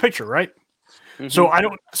beautiful picture, right? Mm-hmm. So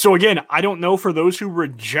I don't know, for those who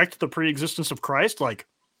reject the pre-existence of Christ, like,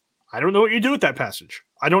 I don't know what you do with that passage.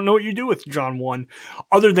 I don't know what you do with John 1,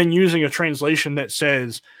 other than using a translation that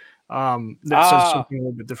says something a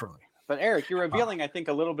little bit differently. But Eric, you're revealing, I think,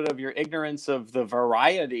 a little bit of your ignorance of the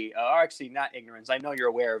variety. Actually, not ignorance. I know you're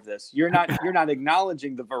aware of this. You're not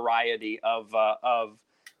acknowledging the variety of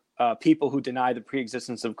people who deny the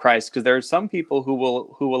pre-existence of Christ, because there are some people who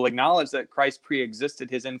will acknowledge that Christ pre-existed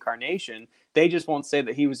his incarnation. They just won't say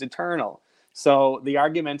that he was eternal. So the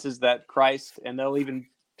argument is that Christ, and they'll even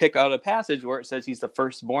pick out a passage where it says he's the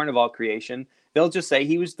firstborn of all creation. They'll just say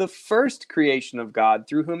he was the first creation of God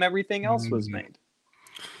through whom everything else was made.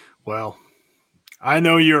 Well, I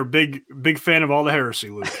know you're a big fan of all the heresy,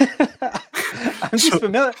 Luke. I'm just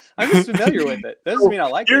familiar with it. That doesn't mean I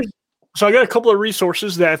like it. So I got a couple of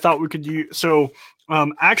resources that I thought we could use. So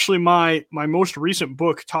actually my most recent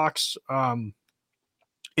book talks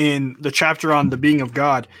in the chapter on the being of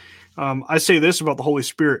God. I say this about the Holy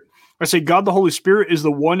Spirit. I say God the Holy Spirit is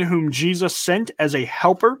the one whom Jesus sent as a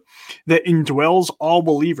helper that indwells all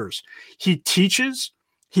believers. He teaches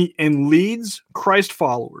and leads Christ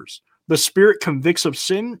followers. The Spirit convicts of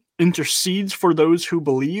sin, intercedes for those who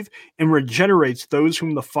believe, and regenerates those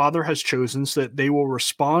whom the Father has chosen so that they will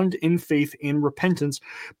respond in faith and repentance,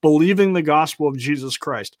 believing the gospel of Jesus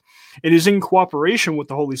Christ. It is in cooperation with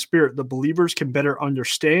the Holy Spirit that believers can better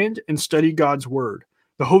understand and study God's word.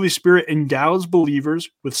 The Holy Spirit endows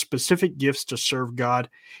believers with specific gifts to serve God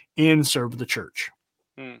and serve the church.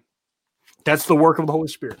 That's the work of the Holy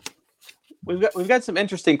Spirit. we've got some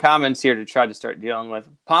interesting comments here to try to start dealing with.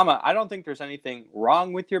 Pama, I don't think there's anything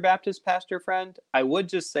wrong with your Baptist pastor friend. I would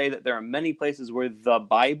just say that there are many places where the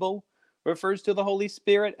Bible refers to the Holy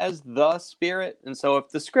Spirit as the Spirit, and so if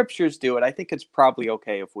the scriptures do it, I think it's probably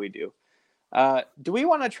okay if we do. Do we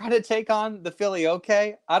want to try to take on the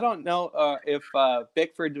Filioque? I don't know if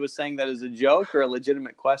Bickford was saying that as a joke or a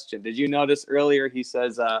legitimate question. Did you notice earlier he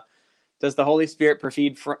says, does the Holy Spirit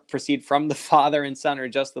proceed from the Father and Son or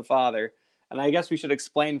just the Father? And I guess we should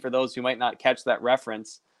explain for those who might not catch that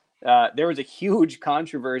reference. There was a huge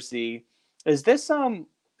controversy. Is this the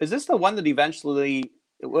one that eventually,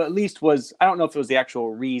 well, at least was, I don't know if it was the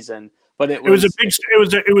actual reason, but it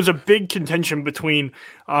was a big contention between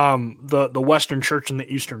the Western Church and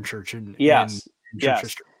the Eastern Church in church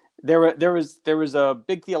history. There was a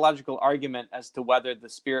big theological argument as to whether the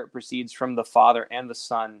Spirit proceeds from the Father and the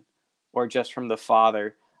Son or just from the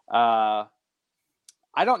Father. I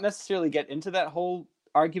don't necessarily get into that whole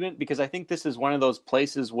argument because I think this is one of those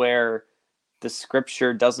places where the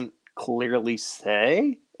scripture doesn't clearly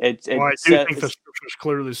say. I do think the scriptures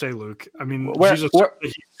clearly say, Luke. I mean, Jesus said that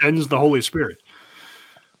he sends the Holy Spirit.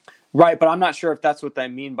 Right, but I'm not sure if that's what they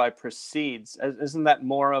mean by proceeds. Isn't that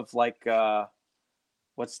more of like,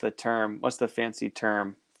 what's the term? What's the fancy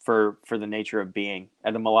term for the nature of being?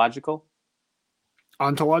 Etymological?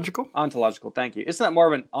 Ontological? Ontological, thank you. Isn't that more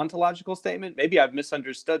of an ontological statement? Maybe I've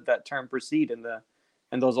misunderstood that term proceed in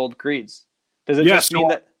those old creeds. Does it just mean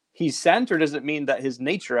that he's sent, or does it mean that his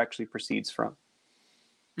nature actually proceeds from?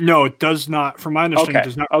 No, it does not. From my understanding, it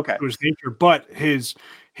does not to his nature, but his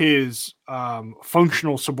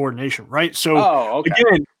functional subordination, right? So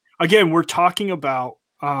again, we're talking about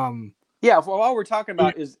if all we're talking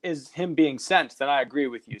about is him being sent, then I agree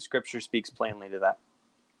with you. Scripture speaks plainly to that.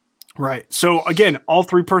 Right. So again, all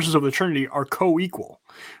three persons of the Trinity are co-equal.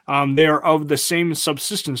 They are of the same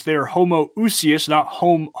subsistence. They are homoousios, not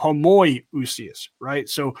homoiousios, right?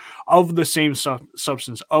 So of the same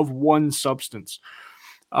substance, of one substance.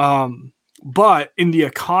 But in the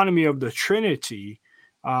economy of the Trinity,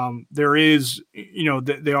 there is,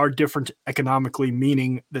 they are different economically,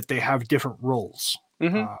 meaning that they have different roles.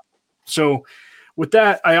 Mm-hmm. So with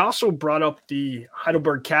that, I also brought up the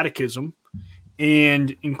Heidelberg Catechism.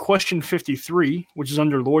 And in question 53, which is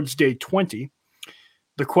under Lord's Day 20,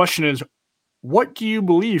 the question is, what do you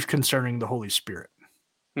believe concerning the Holy Spirit?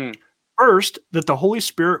 First, that the Holy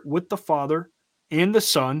Spirit with the Father and the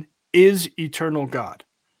Son is eternal God.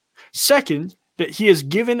 Second, that he is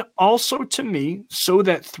given also to me so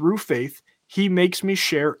that through faith he makes me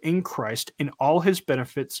share in Christ in all his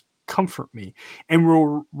benefits, comfort me, and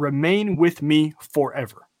will remain with me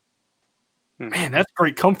forever. Man, that's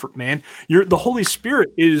great comfort, man. The Holy Spirit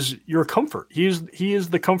is your comfort. He is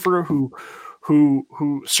the comforter who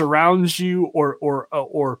surrounds you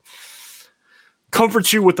or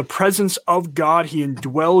comforts you with the presence of God. He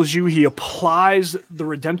indwells you. He applies the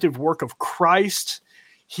redemptive work of Christ.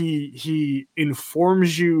 He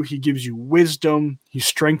informs you. He gives you wisdom. He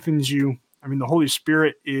strengthens you. I mean, the Holy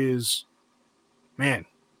Spirit is, man.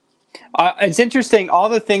 It's interesting. All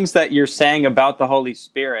the things that you're saying about the Holy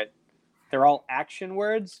Spirit, they're all action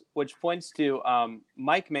words, which points to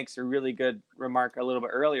Mike makes a really good remark a little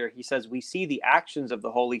bit earlier. He says, we see the actions of the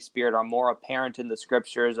Holy Spirit are more apparent in the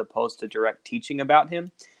scripture as opposed to direct teaching about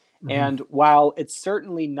him. Mm-hmm. And while it's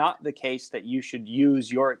certainly not the case that you should use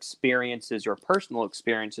your experiences, your personal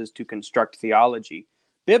experiences to construct theology,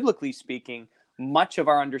 biblically speaking, much of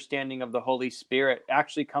our understanding of the Holy Spirit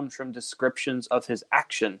actually comes from descriptions of his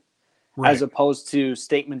action, right, as opposed to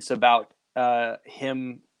statements about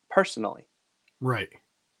him personally. Right.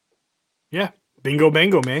 Yeah. Bingo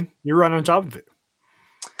bango, man. You're right on top of it.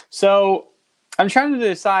 So I'm trying to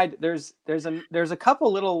decide, there's a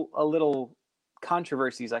couple little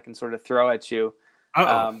controversies I can sort of throw at you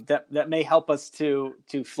that may help us to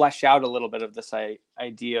flesh out a little bit of this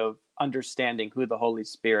idea of understanding who the Holy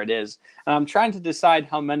Spirit is. And I'm trying to decide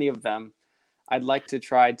how many of them I'd like to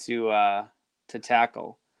try to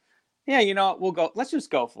tackle. Yeah, let's just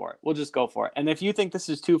go for it. We'll just go for it. And if you think this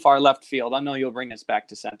is too far left field, I know you'll bring us back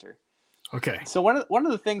to center. Okay. So one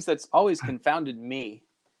of the things that's always confounded me,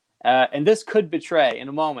 and this could betray, in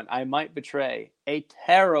a moment, I might betray a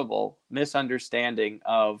terrible misunderstanding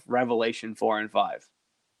of Revelation 4 and 5.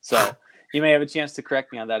 So you may have a chance to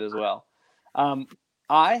correct me on that as well.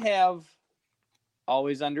 I have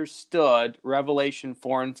always understood Revelation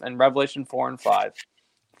 4 and Revelation 4 and 5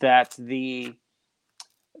 that the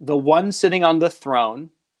one sitting on the throne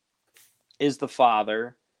is the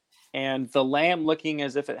Father, and the Lamb looking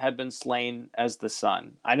as if it had been slain as the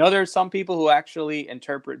Son. I know there are some people who actually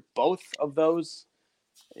interpret both of those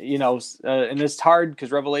and it's hard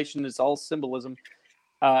because Revelation is all symbolism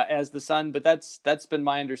as the Son, but that's been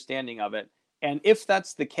my understanding of it. And if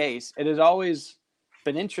that's the case, it has always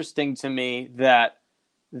been interesting to me that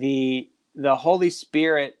the Holy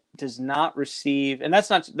Spirit does not receive, and that's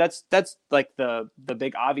like the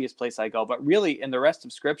big obvious place I go, but really in the rest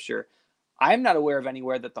of Scripture, I'm not aware of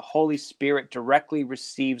anywhere that the Holy Spirit directly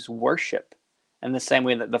receives worship in the same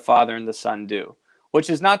way that the Father and the Son do. Which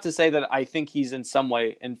is not to say that I think he's in some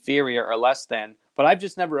way inferior or less than, but I've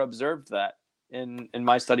just never observed that in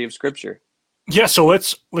my study of Scripture. Yeah, so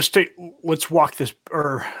let's walk this,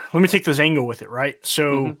 or let me take this angle with it, right?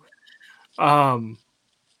 So,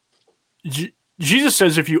 Jesus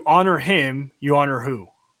says, if you honor him, you honor who?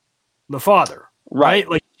 The Father, right?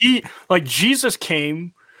 Like Jesus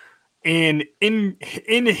came, and in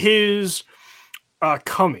his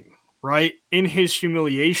coming, right, in his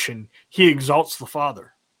humiliation, he exalts the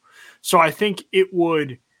Father. So I think it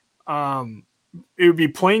would be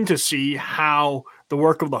plain to see how the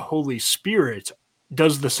work of the Holy Spirit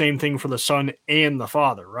does the same thing for the Son and the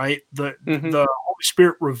Father, right? The Holy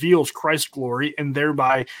Spirit reveals Christ's glory and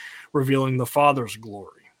thereby revealing the Father's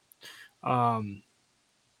glory. I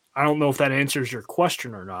don't know if that answers your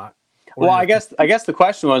question or not. Well, I guess the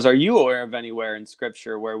question was, are you aware of anywhere in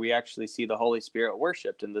Scripture where we actually see the Holy Spirit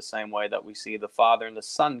worshipped in the same way that we see the Father and the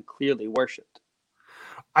Son clearly worshipped?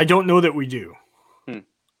 I don't know that we do.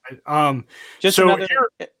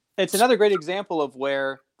 It's another great example of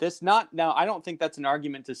where now I don't think that's an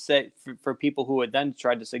argument to say for people who would then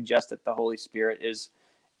try to suggest that the Holy Spirit is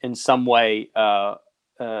in some way, that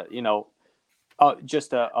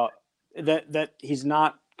he's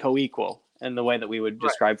not co-equal in the way that we would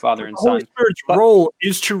describe Father and Son. The Holy Spirit's role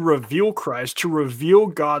is to reveal Christ, to reveal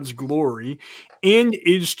God's glory, and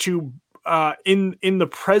is to, in the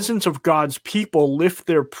presence of God's people, lift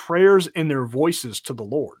their prayers and their voices to the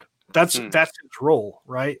Lord. That's his role,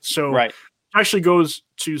 right? So it actually goes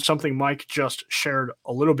to something Mike just shared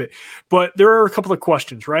a little bit. But there are a couple of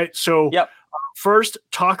questions, right? So first,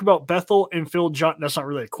 talk about Bethel and Phil Johnson. That's not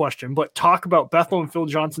really a question, but talk about Bethel and Phil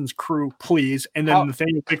Johnson's crew, please. And then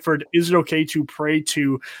Nathaniel Pickford, is it okay to pray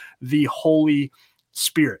to the Holy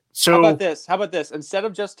Spirit? So How about this? Instead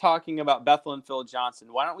of just talking about Bethel and Phil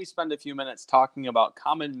Johnson, why don't we spend a few minutes talking about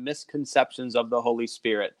common misconceptions of the Holy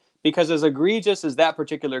Spirit? Because as egregious as that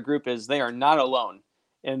particular group is, they are not alone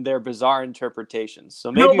in their bizarre interpretations.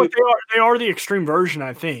 So maybe they are the extreme version,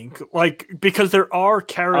 I think. Like, because there are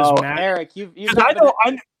charismatic. Oh, Eric,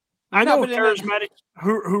 I know charismatics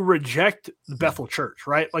who reject the Bethel Church,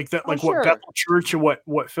 right? Like that, what Bethel Church and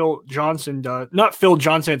what Phil Johnson does. Not Phil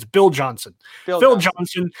Johnson, it's Bill Johnson.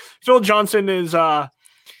 Phil Johnson is the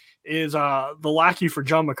lackey for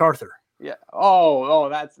John MacArthur. Yeah. Oh,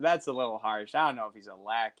 that's a little harsh. I don't know if he's a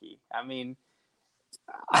lackey. I mean,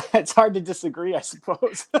 it's hard to disagree, I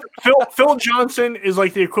suppose. Phil Johnson is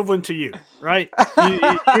like the equivalent to you, right?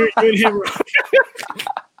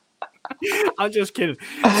 I'm just kidding.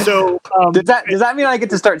 So does that mean I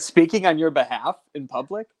get to start speaking on your behalf in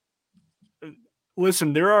public?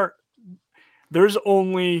 Listen, there are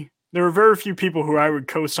very few people who I would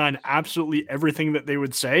co-sign absolutely everything that they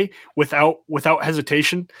would say without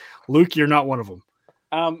hesitation. Luke, you're not one of them.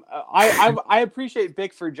 I appreciate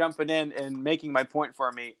Bick for jumping in and making my point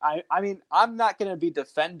for me. I mean, I'm not going to be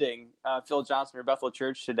defending Phil Johnson or Bethel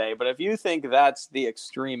Church today, but if you think that's the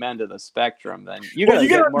extreme end of the spectrum, then you got to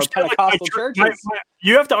get more Pentecostal churches.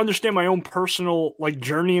 You have to understand my own personal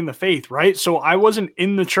journey in the faith, right? So I wasn't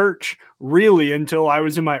in the church really until I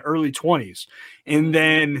was in my early 20s, and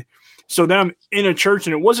then. So then I'm in a church,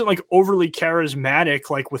 and it wasn't overly charismatic,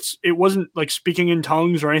 it wasn't speaking in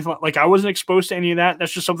tongues or anything. I wasn't exposed to any of that.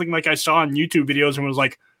 That's just something I saw on YouTube videos and was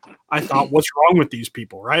I thought, what's wrong with these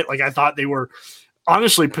people, right? I thought they were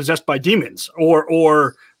honestly possessed by demons,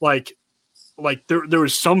 or there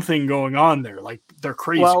was something going on there. They're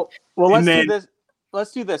crazy. Well, let's do this.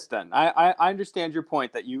 Let's do this then. I understand your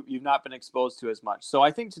point that you've not been exposed to as much. So I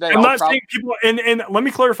think today I'm not saying people, and let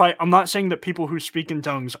me clarify, I'm not saying that people who speak in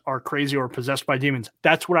tongues are crazy or possessed by demons.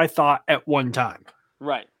 That's what I thought at one time.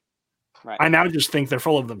 Right. I now just think they're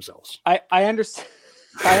full of themselves. I understand.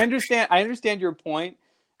 I understand your point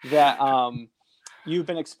that you've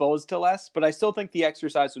been exposed to less, but I still think the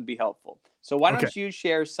exercise would be helpful. So why don't you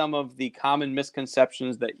share some of the common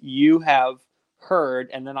misconceptions that you have heard,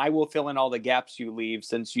 and then I will fill in all the gaps you leave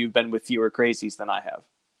since you've been with fewer crazies than I have.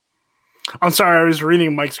 I'm sorry, I was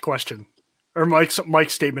reading Mike's question or Mike's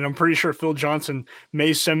statement. I'm pretty sure Phil Johnson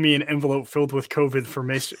may send me an envelope filled with COVID for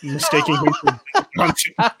mistaking him for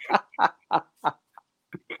Johnson.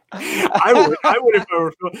 I would if I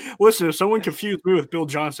were. Listen, if someone confused me with Bill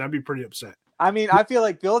Johnson, I'd be pretty upset. I mean, I feel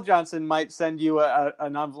like Bill Johnson might send you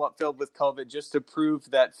an envelope filled with COVID just to prove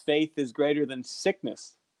that faith is greater than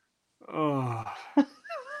sickness. So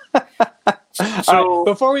right,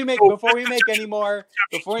 before we make any more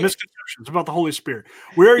misconceptions about the Holy Spirit,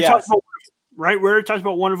 we already talked about, right? We already talked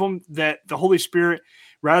about one of them, that the Holy Spirit,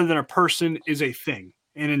 rather than a person, is a thing,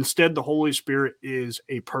 and instead the Holy Spirit is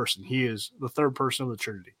a person. He is the third person of the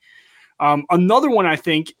Trinity. Another one I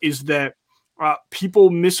think is that people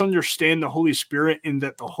misunderstand the Holy Spirit, in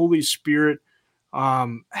that the Holy Spirit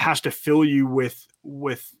has to fill you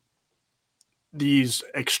with these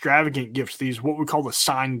extravagant gifts, these what we call the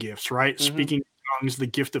sign gifts, right? Mm-hmm. Speaking in tongues, the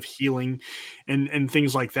gift of healing, and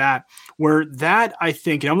things like that. Where that, I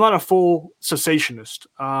think, and I'm not a full cessationist,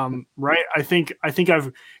 right? I think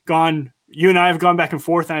you and I have gone back and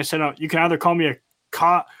forth, and I said, you can either call me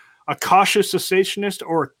a cautious cessationist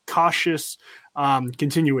or a cautious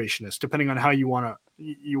continuationist, depending on how you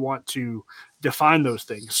want to define those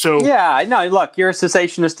things. So yeah, no, look, you're a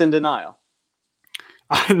cessationist in denial.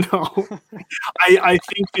 I know. I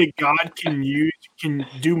think that God can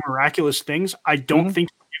do miraculous things. I don't think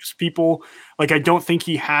he gives people, like, I don't think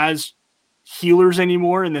he has healers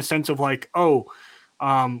anymore, in the sense of like,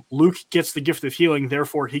 Luke gets the gift of healing,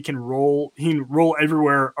 therefore he can roll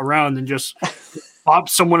everywhere around and just pop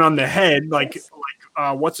someone on the head, like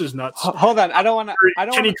what's his nuts? Hold on, I don't want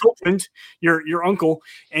Kenny Copeland, your uncle,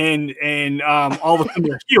 and all of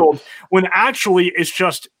them are healed. When actually it's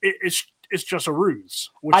just a ruse.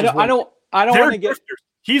 I don't want to get.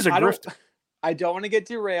 He's a grifter. I don't want to get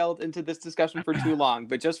derailed into this discussion for too long,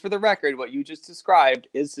 but just for the record, what you just described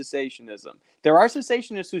is cessationism. There are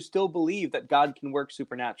cessationists who still believe that God can work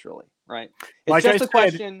supernaturally, right? It's like just I a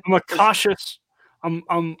question. I'm a cautious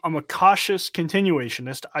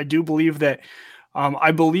continuationist. I do believe that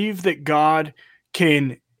I believe that God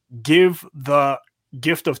can give the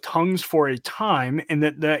gift of tongues for a time, and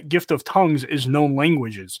that gift of tongues is known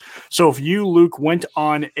languages. So if you, Luke, went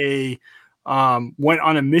on a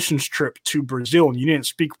missions trip to Brazil and you didn't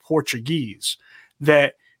speak Portuguese,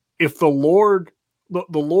 that if the Lord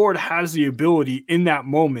has the ability in that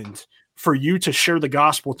moment for you to share the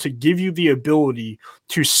gospel, to give you the ability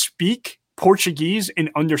to speak Portuguese and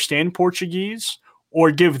understand Portuguese, or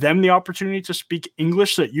give them the opportunity to speak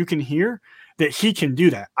English so that you can hear, that he can do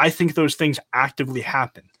that. I think those things actively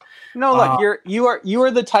happen. No, look, you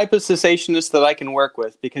are the type of cessationist that I can work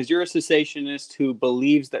with, because you're a cessationist who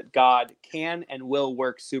believes that God can and will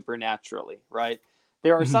work supernaturally, right?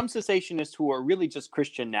 There are some cessationists who are really just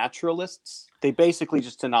Christian naturalists. They basically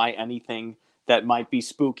just deny anything that might be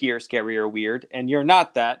spooky or scary or weird, and you're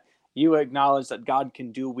not that. You acknowledge that God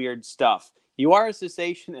can do weird stuff. You are a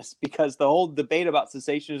cessationist because the whole debate about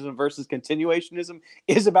cessationism versus continuationism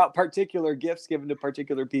is about particular gifts given to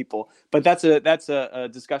particular people. But that's a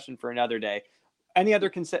discussion for another day. Any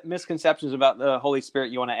other misconceptions about the Holy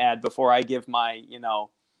Spirit you want to add before I give my,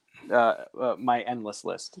 my endless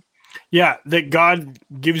list? Yeah, that God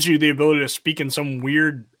gives you the ability to speak in some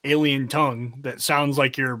weird alien tongue that sounds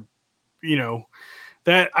like you're,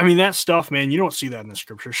 that stuff, man, you don't see that in the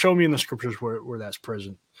scripture. Show me in the scriptures where that's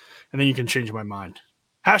present. And then you can change my mind.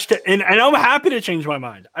 And I'm happy to change my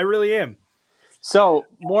mind. I really am. So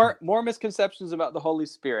more misconceptions about the Holy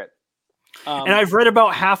Spirit. And I've read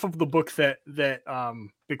about half of the book that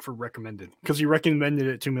Bickford recommended, because he recommended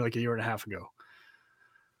it to me like a year and a half ago.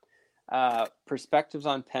 Perspectives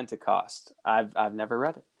on Pentecost. I've never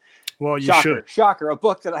read it. Well, you should. Shocker, a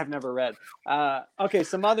book that I've never read. Okay,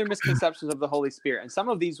 some other misconceptions of the Holy Spirit. And some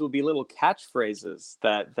of these will be little catchphrases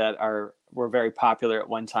that were very popular at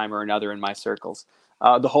one time or another in my circles.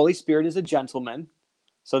 The Holy Spirit is a gentleman.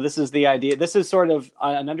 So this is the idea. This is sort of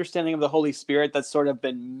an understanding of the Holy Spirit that's sort of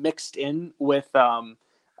been mixed in with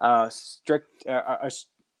strict,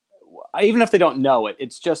 even if they don't know it,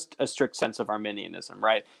 it's just a strict sense of Arminianism,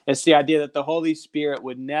 right? It's the idea that the Holy Spirit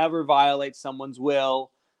would never violate someone's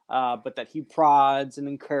will, but that he prods and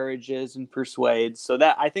encourages and persuades. So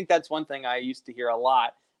that, I think that's one thing I used to hear a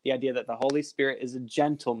lot, the idea that the Holy Spirit is a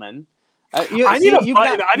gentleman. I need a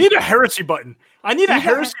button. I need a heresy button. I need a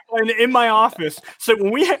heresy button in my office. So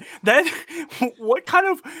when we what kind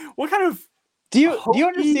of do you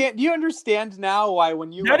understand? Do you understand now why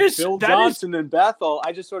when you Bill Johnson and Bethel,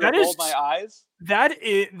 I just sort of rolled my eyes? That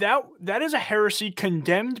is a heresy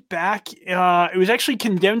condemned back. It was actually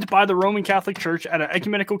condemned by the Roman Catholic Church at an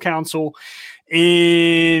ecumenical council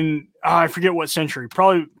in I forget what century.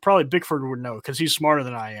 Probably Bickford would know because he's smarter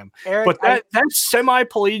than I am. Eric, But that's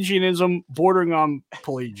semi-Pelagianism bordering on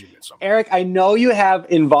Pelagianism. Eric, I know you have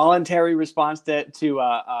involuntary response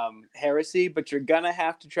to heresy, but you're gonna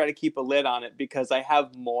have to try to keep a lid on it because I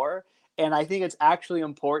have more, and I think it's actually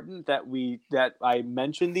important that I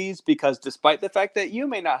mention these because despite the fact that you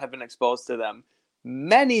may not have been exposed to them,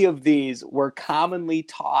 many of these were commonly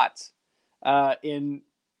taught in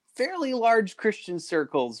fairly large Christian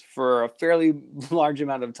circles for a fairly large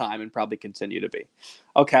amount of time and probably continue to be.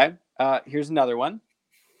 Okay, here's another one.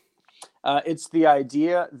 It's the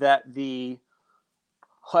idea that and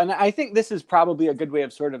I think this is probably a good way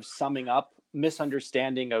of sort of summing up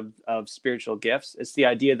misunderstanding of spiritual gifts. It's the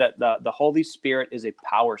idea that the Holy Spirit is a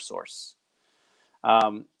power source.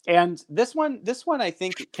 And this one I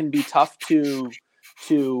think can be tough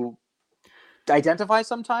to identify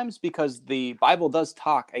sometimes because the Bible does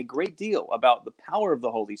talk a great deal about the power of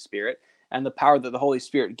the Holy Spirit and the power that the Holy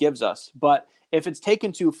Spirit gives us. But if it's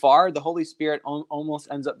taken too far, the Holy Spirit almost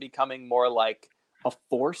ends up becoming more like a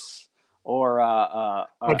force or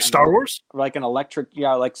like Star Wars, like an electric,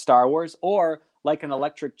 like Star Wars, or like an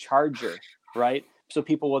electric charger, right? So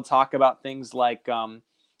people will talk about things like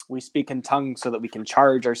we speak in tongues so that we can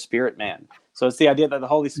charge our spirit man. So it's the idea that the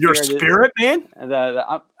Holy Spirit, your spirit man.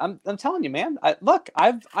 I'm telling you, man.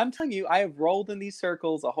 I'm telling you, I have rolled in these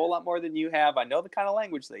circles a whole lot more than you have. I know the kind of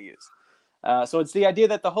language they use. So it's the idea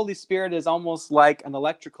that the Holy Spirit is almost like an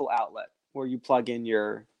electrical outlet where you plug in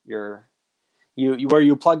where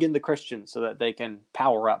you plug in the Christians so that they can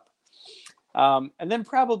power up. And then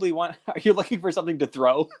probably are you looking for something to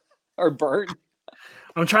throw or burn?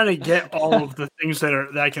 I'm trying to get all of the things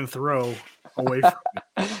that I can throw away from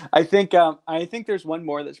me. I think there's one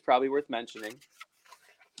more that's probably worth mentioning,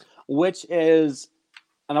 which is,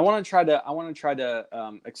 and I want to try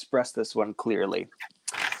to express this one clearly.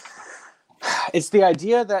 It's the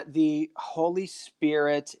idea that the Holy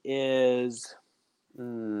Spirit is,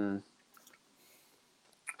 and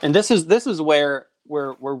this is where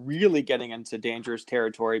we're really getting into dangerous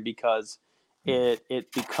territory because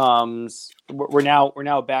it becomes we're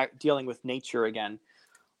now back dealing with nature again,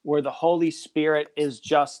 where the Holy Spirit is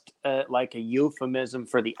just like a euphemism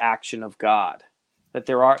for the action of God. That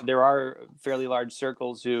there are fairly large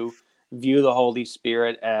circles who view the Holy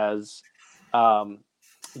Spirit as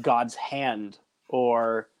God's hand,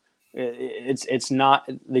 or it's not.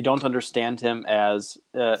 They don't understand him as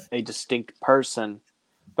a distinct person,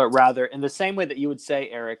 but rather in the same way that you would say,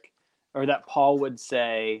 Eric, or that Paul would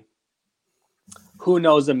say, "Who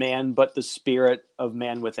knows a man but the spirit of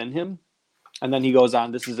man within him?" And then he goes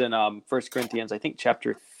on. This is in 1 Corinthians, I think,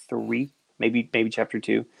 chapter 3, maybe chapter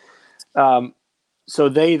 2. So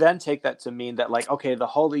they then take that to mean that, like, okay, the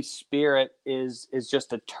Holy Spirit is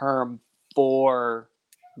just a term for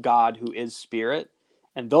God who is spirit.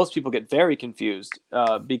 And those people get very confused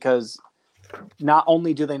because not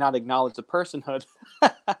only do they not acknowledge the personhood,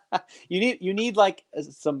 you need like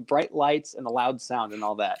some bright lights and a loud sound and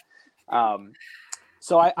all that.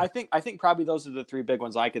 So I think probably those are the three big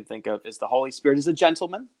ones I can think of. Is the Holy Spirit is a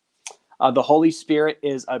gentleman, the Holy Spirit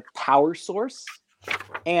is a power source,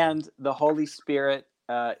 and the Holy Spirit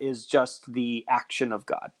is just the action of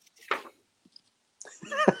God.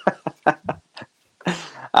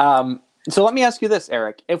 So let me ask you this,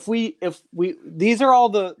 Eric. If we these are all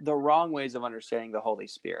the wrong ways of understanding the Holy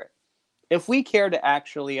Spirit. If we care to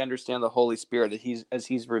actually understand the Holy Spirit as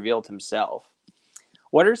he's revealed himself,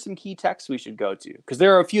 what are some key texts we should go to? Because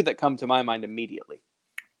there are a few that come to my mind immediately.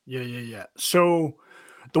 Yeah. So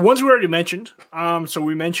the ones we already mentioned. So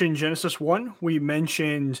we mentioned Genesis 1. We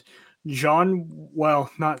mentioned John.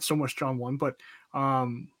 Well, not so much John 1, but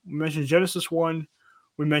we mentioned Genesis 1.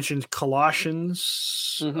 We mentioned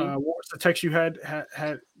Colossians. Mm-hmm. What was the text you had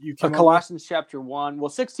you came Colossians chapter 1. Well,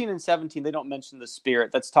 16 and 17, they don't mention the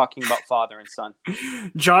Spirit. That's talking about Father and Son.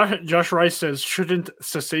 Josh Rice says, shouldn't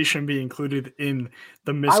cessation be included in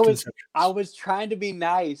the misconceptions? I was trying to be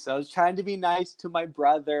nice. I was trying to be nice to my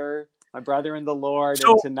brother in the Lord,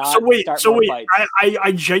 and to not start more fights.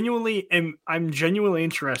 I'm genuinely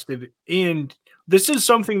interested in. This is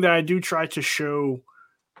something that I do try to show.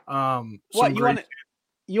 What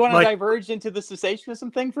you want to diverge into the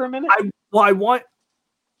cessationism thing for a minute?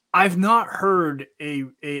 I've not heard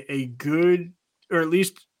a good, or at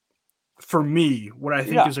least for me, what I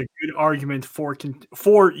think is a good argument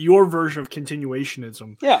for your version of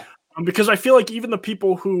continuationism. Yeah. Because I feel like even the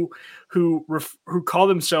people who call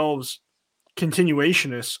themselves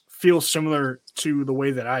continuationists feel similar to the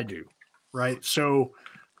way that I do, right? So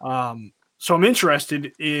I'm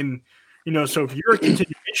interested in, so if you're a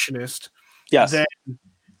continuationist, yes, then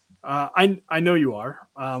I know you are.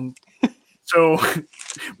 So,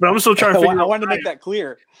 but I'm still trying to figure I out. wanted to make that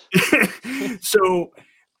clear. So,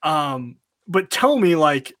 but tell me,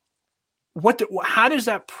 like, how does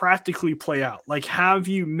that practically play out? Like, have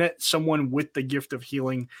you met someone with the gift of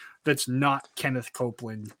healing that's not Kenneth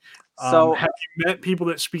Copeland? So Have you met people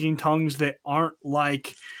that speak in tongues that aren't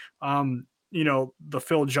like, the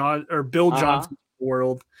Bill Johnson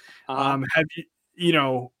world? Have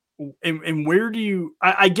you, and where do you?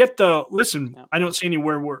 I get the listen. Yeah. I don't see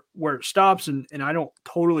anywhere where it stops, and I don't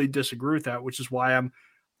totally disagree with that, which is why I'm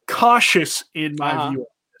cautious in my view of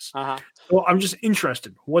this. So I'm just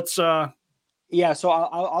interested. What's Yeah, so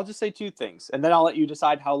I'll just say two things, and then I'll let you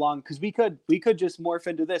decide how long, because we could just morph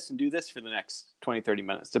into this and do this for the next 20, 30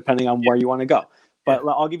 minutes, depending on where you want to go. But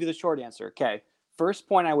I'll give you the short answer. Okay. First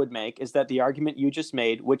point I would make is that the argument you just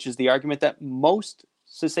made, which is the argument that most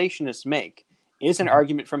cessationists make, is an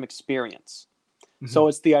argument from experience. So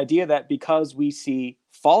it's the idea that because we see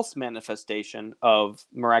false manifestation of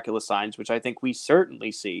miraculous signs, which I think we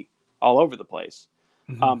certainly see all over the place,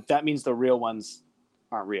 that means the real ones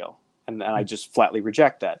aren't real. And I just flatly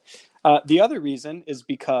reject that. The other reason is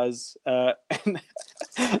because I'm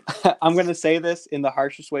going to say this in the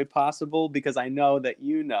harshest way possible, because I know that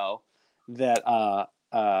you know that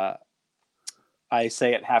I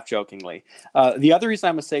say it half jokingly. The other reason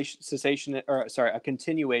I'm a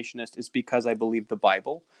continuationist is because I believe the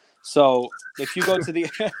Bible. So if you go to the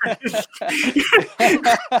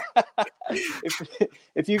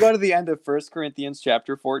if you go to the end of 1 Corinthians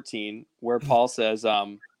chapter 14, where Paul says,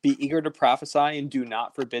 be eager to prophesy and do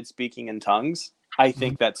not forbid speaking in tongues, I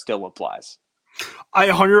think that still applies.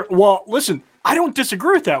 Well, listen, I don't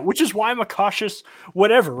disagree with that, which is why I'm a cautious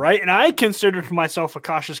whatever, right? And I consider myself a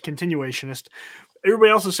cautious continuationist.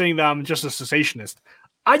 Everybody else is saying that I'm just a cessationist.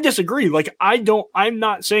 I disagree. Like, I'm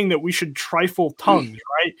not saying that we should trifle tongues,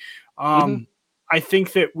 right? I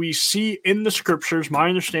think that we see in the scriptures, my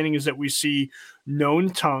understanding is that we see known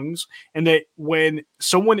tongues, and that when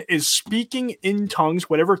someone is speaking in tongues,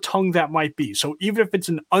 whatever tongue that might be, so even if it's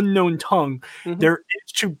an unknown tongue, there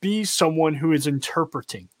is to be someone who is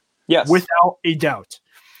interpreting. Yes. Without a doubt.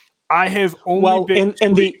 I have only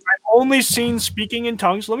I've only seen speaking in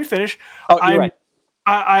tongues. Let me finish. Oh, you're right.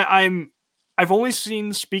 I've only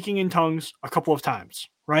seen speaking in tongues a couple of times,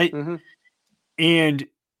 right? And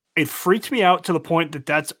it freaked me out to the point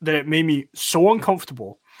that it made me so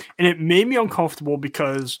uncomfortable. And it made me uncomfortable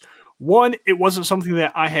because, one, it wasn't something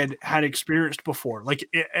that I had experienced before, like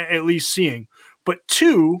at least seeing. But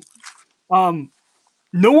two, no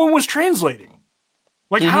one was translating.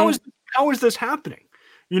 Like, how is this happening?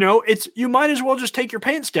 You might as well just take your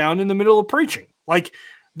pants down in the middle of preaching. Like,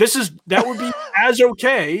 that would be as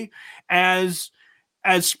okay as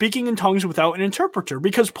speaking in tongues without an interpreter,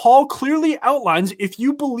 because Paul clearly outlines, if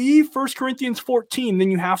you believe 1 Corinthians 14, then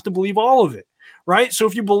you have to believe all of it, right? So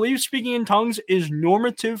if you believe speaking in tongues is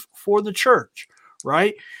normative for the church,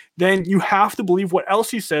 right, then you have to believe what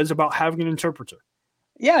else he says about having an interpreter.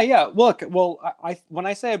 Yeah. Look, when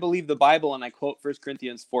I say I believe the Bible and I quote 1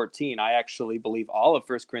 Corinthians 14, I actually believe all of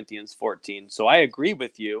 1 Corinthians 14. So I agree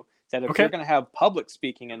with you that if you're going to have public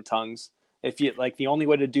speaking in tongues, if you like, the only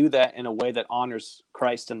way to do that in a way that honors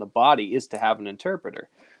Christ and the body is to have an interpreter.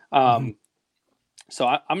 So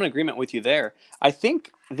I'm in agreement with you there. I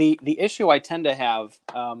think the issue I tend to have,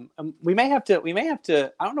 we may have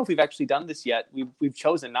to. I don't know if we've actually done this yet. We've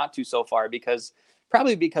chosen not to so far because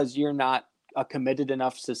you're not a committed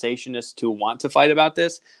enough cessationist to want to fight about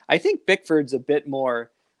this. I think Bickford's a bit more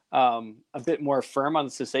firm on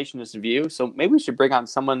the cessationist view. So maybe we should bring on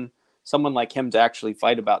someone like him to actually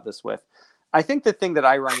fight about this with. I think the thing that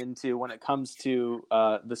I run into when it comes to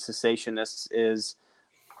the cessationists is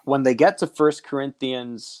when they get to 1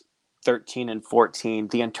 Corinthians 13 and 14,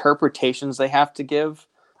 the interpretations they have to give,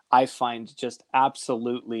 I find just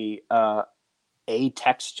absolutely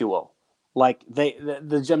atextual. Like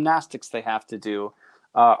the gymnastics they have to do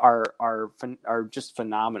are just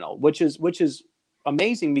phenomenal, which is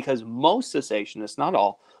amazing because most cessationists, not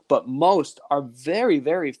all, but most are very,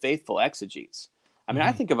 very faithful exegetes. I mean,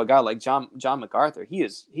 I think of a guy like John MacArthur. He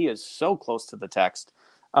is so close to the text,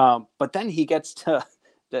 but then he gets to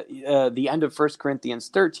the end of 1 Corinthians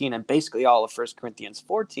 13 and basically all of 1 Corinthians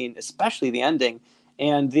 14, especially the ending,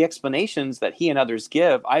 and the explanations that he and others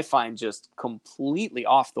give, I find just completely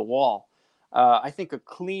off the wall. I think a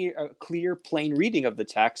clear, plain reading of the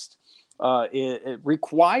text it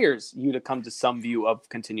requires you to come to some view of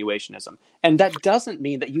continuationism, and that doesn't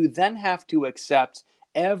mean that you then have to accept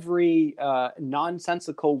every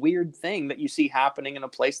nonsensical, weird thing that you see happening in a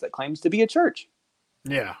place that claims to be a church.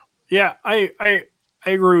 Yeah, I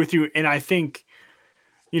agree with you, and I think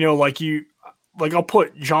like I'll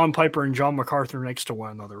put John Piper and John MacArthur next to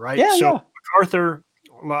one another, right? Yeah, So yeah. MacArthur,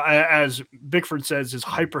 as Bickford says, is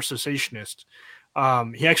hyper cessationist.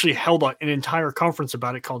 He actually held an entire conference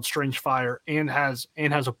about it called Strange Fire, and has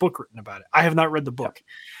a book written about it. I have not read the book.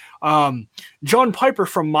 John Piper,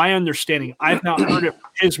 from my understanding, I've not heard it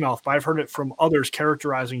from his mouth, but I've heard it from others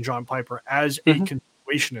characterizing John Piper as a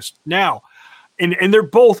continuationist. Now, and they're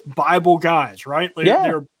both Bible guys, right?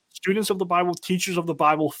 They're students of the Bible, teachers of the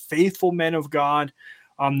Bible, faithful men of God,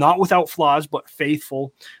 not without flaws, but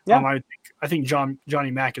faithful. Yeah. I think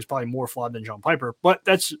Johnny Mack is probably more flawed than John Piper, but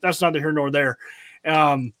that's neither here nor there.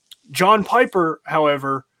 John Piper,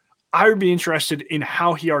 however, I would be interested in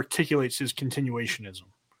how he articulates his continuationism.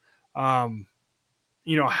 How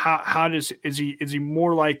is he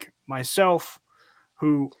more like myself,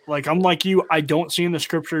 who, like, I'm like you, I don't see in the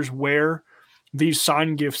scriptures where these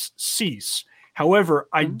sign gifts cease. However,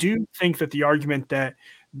 I do think that the argument that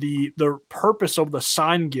the purpose of the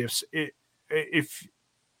sign gifts, if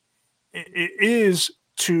it is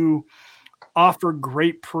to offer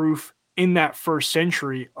great proof in that first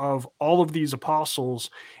century of all of these apostles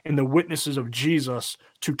and the witnesses of Jesus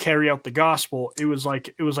to carry out the gospel, it was like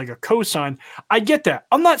a cosign. I get that.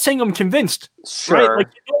 I'm not saying I'm convinced. Sure. Right? Like,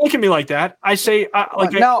 don't look at me like that. I say, I'm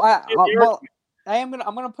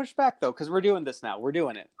gonna push back though, because we're doing this now. We're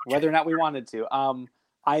doing it, whether or not we wanted to.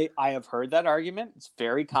 I have heard that argument. It's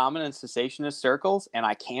very common in cessationist circles, and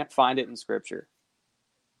I can't find it in Scripture.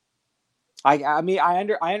 I mean,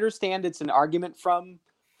 I understand it's an argument from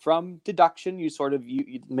deduction. You sort of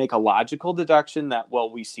you make a logical deduction that, well,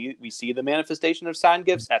 we see the manifestation of sign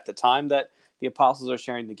gifts at the time that the apostles are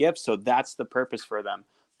sharing the gifts, so that's the purpose for them.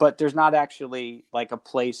 But there's not actually like a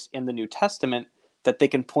place in the New Testament that they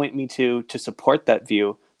can point me to support that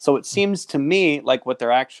view. So it seems to me like what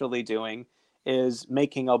they're actually doing is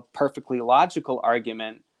making a perfectly logical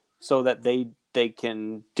argument so that they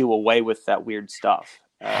can do away with that weird stuff.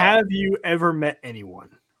 Have you ever met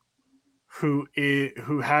anyone who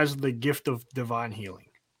has the gift of divine healing?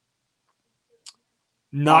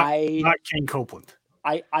 Not King Copeland.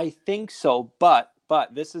 I think so, but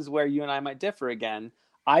this is where you and I might differ again.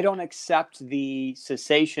 I don't accept the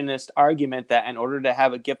cessationist argument that in order to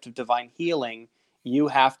have a gift of divine healing, you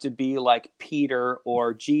have to be like Peter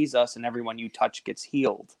or Jesus, and everyone you touch gets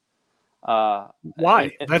healed.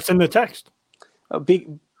 Why? That's in the text.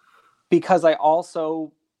 Because I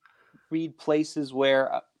also read places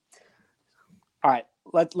where. All right,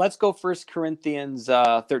 let's go 1 Corinthians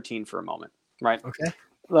 13 for a moment, right? Okay.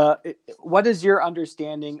 What is your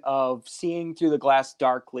understanding of seeing through the glass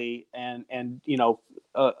darkly, and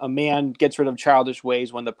a man gets rid of childish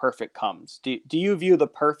ways when the perfect comes? Do you view the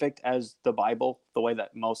perfect as the Bible, the way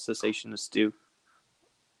that most cessationists do?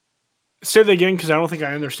 Say that again, because I don't think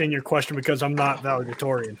I understand your question, because I'm not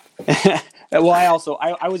valedictorian. Well,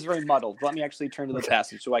 I was very muddled. Let me actually turn to the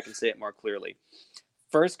passage so I can say it more clearly.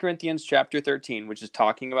 1 Corinthians chapter 13, which is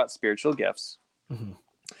talking about spiritual gifts.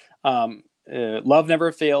 Mm-hmm. Love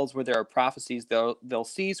never fails. Where there are prophecies, they'll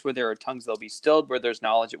cease. Where there are tongues, they'll be stilled. Where there's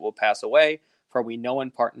knowledge, it will pass away. For we know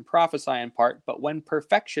in part and prophesy in part. But when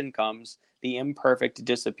perfection comes, the imperfect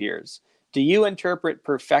disappears. Do you interpret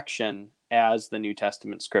perfection as the New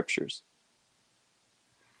Testament scriptures?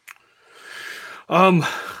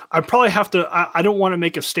 I probably have to. I don't want to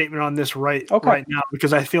make a statement on this right now,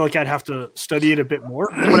 because I feel like I'd have to study it a bit more.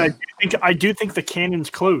 But I do think the canon's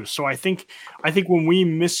closed. So I think when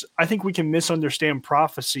we can misunderstand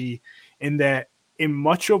prophecy in that in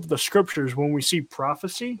much of the scriptures, when we see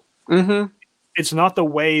prophecy, it's not the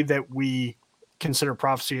way that we consider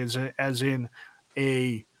prophecy as in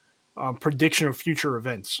a prediction of future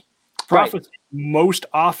events. Prophecy most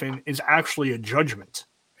often is actually a judgment.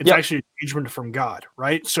 It's actually a judgment from God,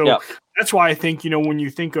 right? So that's why I think, when you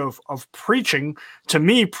think of preaching, to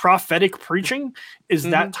me, prophetic preaching is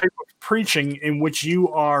that type of preaching in which you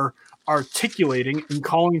are articulating and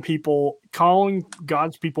calling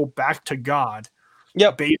God's people back to God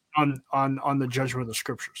based on the judgment of the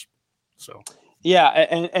scriptures. So,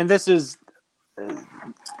 and this is,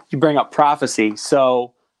 you bring up prophecy.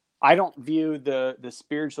 So I don't view the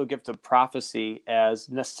spiritual gift of prophecy as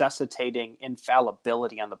necessitating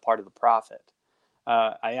infallibility on the part of the prophet.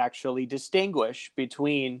 I actually distinguish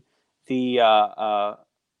between the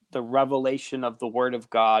revelation of the Word of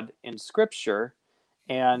God in Scripture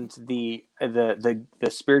and the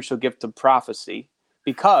spiritual gift of prophecy,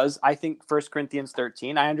 because I think 1 Corinthians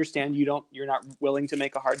 13. I understand you're not willing to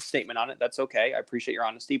make a hard statement on it. That's okay. I appreciate your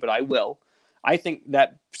honesty, but I will. I think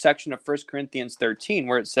that section of 1 Corinthians 13,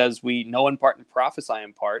 where it says we know in part and prophesy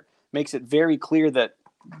in part, makes it very clear that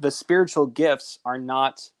the spiritual gifts are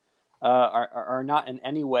not are not in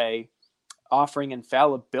any way offering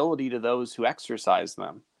infallibility to those who exercise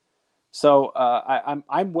them. So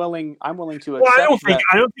I'm willing to accept Well, that.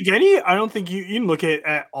 I don't think you can look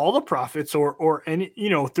at all the prophets or any,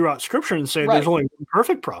 throughout scripture and say Right. there's only one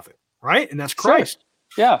perfect prophet, right? And that's Sure. Christ.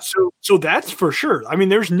 Yeah. So that's for sure. I mean,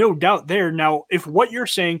 there's no doubt there. Now, if what you're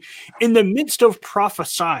saying in the midst of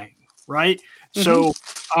prophesying, right? So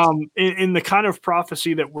in the kind of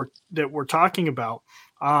prophecy that we're talking about,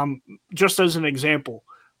 just as an example,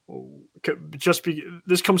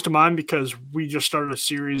 this comes to mind because we just started a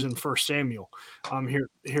series in First Samuel here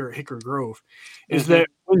at Hickory Grove, is that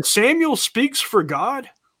when Samuel speaks for God,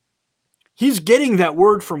 he's getting that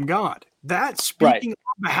word from God. That speaking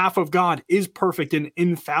on behalf of God is perfect and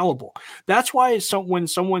infallible. That's why when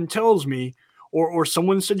someone tells me or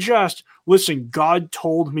someone suggests, listen, God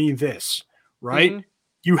told me this, right?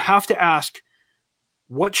 You have to ask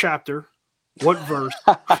what chapter, what verse,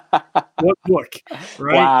 what book,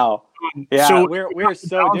 right? Wow. Yeah, so we're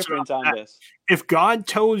so different on this. If God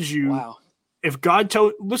tells you,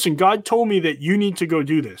 listen, God told me that you need to go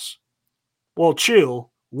do this. Well,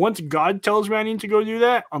 chill. Once God tells me I need to go do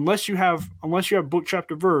that, unless you have book,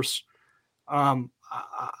 chapter, verse, I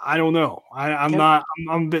don't know. I'm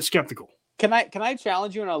a bit skeptical. Can I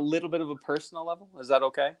challenge you on a little bit of a personal level? Is that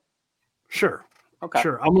okay? Sure. Okay.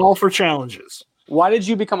 Sure. I'm all for challenges. Why did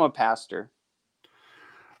you become a pastor?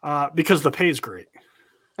 Because the pay is great.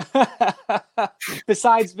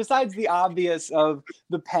 besides the obvious of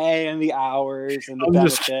the pay and the hours and the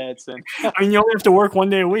benefits and I mean, you only have to work one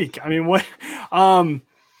day a week. I mean, what?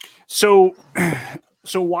 So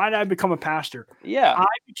why did I become a pastor? Yeah, I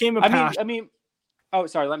became a pastor. I mean, oh,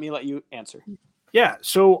 sorry. Let me let you answer. Yeah,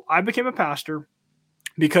 so I became a pastor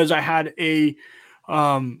because I had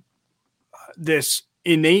this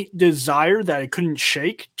innate desire that I couldn't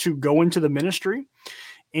shake to go into the ministry.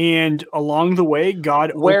 And along the way,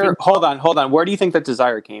 God hold on. Where do you think that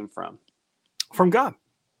desire came from? From God.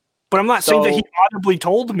 But I'm not saying that he audibly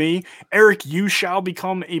told me, Eric, you shall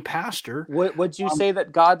become a pastor. Would you say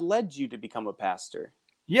that God led you to become a pastor?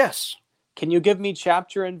 Yes. Can you give me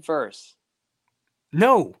chapter and verse?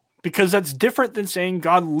 No, because that's different than saying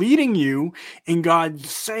God leading you and God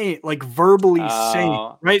saying, like verbally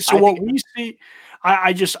saying, right? So we see,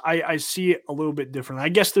 I see it a little bit different. I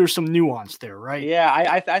guess there's some nuance there, right? Yeah,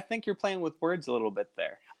 I think you're playing with words a little bit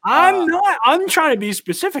there. I'm not. I'm trying to be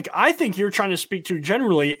specific. I think you're trying to speak to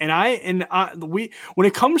generally, when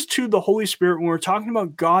it comes to the Holy Spirit, when we're talking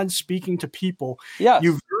about God speaking to people, yes.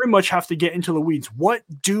 You very much have to get into the weeds. What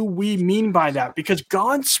do we mean by that? Because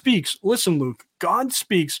God speaks. Listen, Luke. God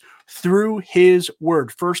speaks through His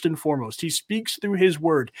Word first and foremost. He speaks through His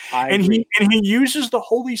Word, and he uses the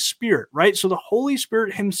Holy Spirit, right? So the Holy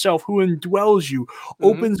Spirit Himself, who indwells you,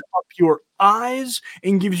 opens up your eyes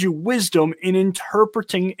and gives you wisdom in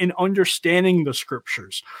interpreting and understanding the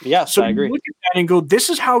Scriptures. Yes, so I agree. You look at that and go, "This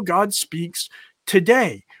is how God speaks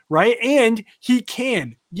today," right? And He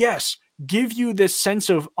can, yes, give you this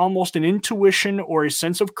sense of almost an intuition or a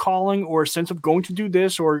sense of calling or a sense of going to do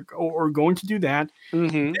this or going to do that.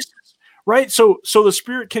 Right. So the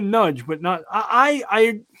Spirit can nudge, but not,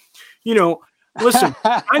 listen,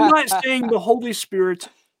 I'm not saying the Holy Spirit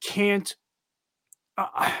can't,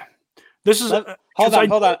 this is, hold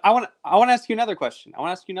on. I want to ask you another question.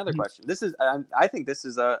 This is, I think this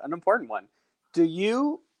is an important one. Do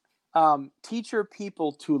you teach your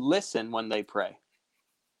people to listen when they pray?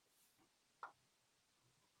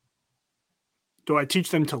 Do I teach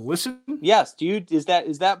them to listen? Yes. Do you view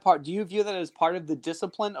that as part of the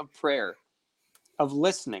discipline of prayer, of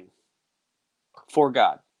listening for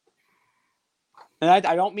God? And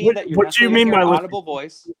I don't mean that you're what do you mean by audible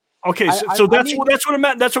voice. Okay, so that's what I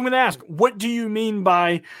meant. That's what I'm going to ask. What do you mean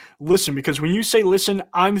by listen? Because when you say listen,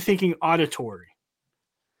 I'm thinking auditory.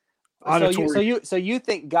 So you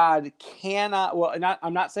think God cannot? Well,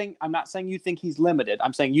 I'm not saying you think He's limited.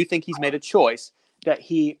 I'm saying you think He's made a choice that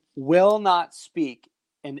He will not speak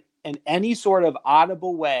in any sort of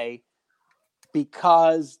audible way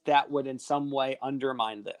because that would in some way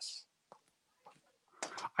undermine this.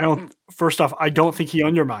 First off, I don't think He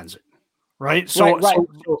undermines it. Right.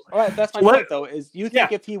 Right. That's my point, though. Is you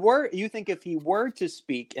think if he were to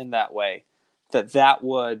speak in that way, that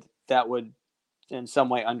would in some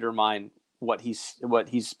way undermine what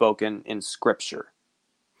he's spoken in Scripture.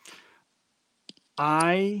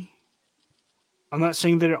 I'm not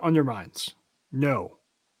saying that it undermines. No.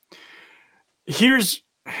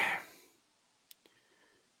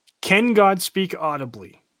 Can God speak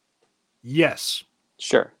audibly? Yes.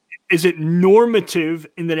 Sure. Is it normative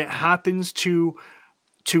in that it happens to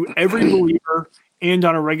every believer and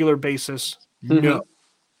on a regular basis? No.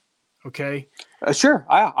 Okay. Sure.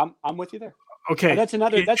 I'm with you there. Okay. And that's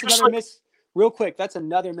another Like, real quick. That's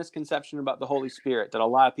another misconception about the Holy Spirit that a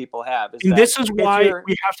lot of people have. And this is why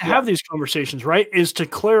we have to have these conversations, right? Is to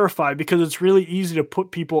clarify, because it's really easy to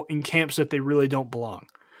put people in camps that they really don't belong.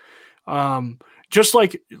 Just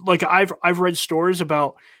like I've read stories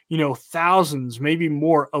about, thousands, maybe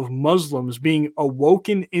more, of Muslims being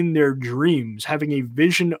awoken in their dreams, having a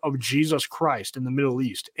vision of Jesus Christ in the Middle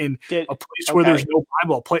East, in a place where there's no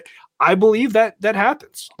Bible. I believe that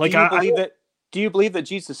happens. Like, do you believe that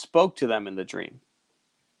Jesus spoke to them in the dream?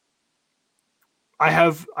 I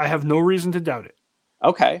have no reason to doubt it.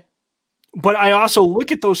 Okay. But I also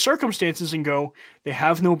look at those circumstances and go, they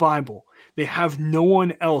have no Bible. They have no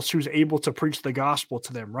one else who's able to preach the gospel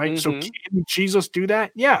to them, right? So can Jesus do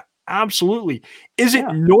that? Yeah, absolutely. Is it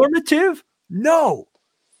normative? No,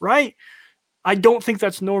 right? I don't think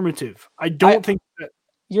that's normative. I don't think that.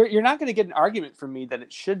 You're not going to get an argument from me that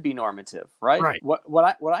it should be normative, right? Right.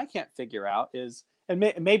 What I can't figure out is, and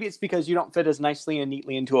maybe it's because you don't fit as nicely and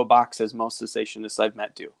neatly into a box as most cessationists I've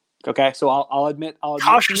met do. Okay, so I'll admit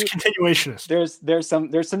cautious continuationist.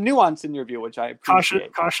 There's some nuance in your view, which I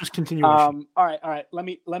appreciate. Cautious continuation. All right. Let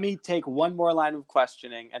me take one more line of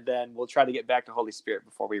questioning, and then we'll try to get back to Holy Spirit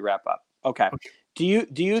before we wrap up. Okay. Do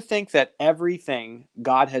you think that everything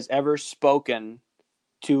God has ever spoken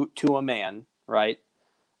to a man, right,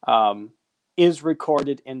 is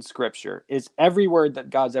recorded in Scripture? Is every word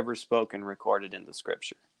that God's ever spoken recorded in the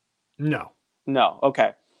Scripture? No.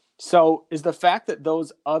 Okay. So is the fact that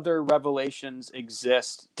those other revelations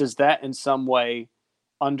exist, does that in some way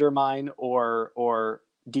undermine or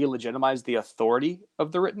delegitimize the authority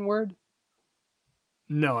of the written word?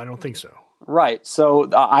 No, I don't think so. Right. So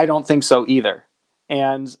I don't think so either.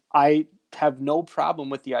 And I have no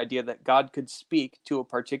problem with the idea that God could speak to a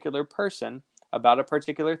particular person about a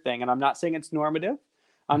particular thing. And I'm not saying it's normative.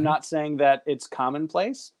 I'm not saying that it's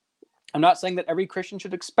commonplace. I'm not saying that every Christian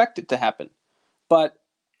should expect it to happen. But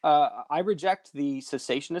I reject the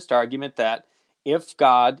cessationist argument that if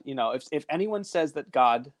God, if anyone says that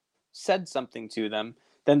God said something to them,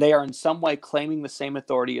 then they are in some way claiming the same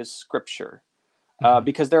authority as Scripture.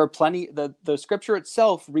 Because there are plenty, the Scripture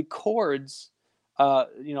itself records,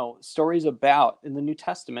 stories about, in the New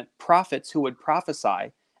Testament, prophets who would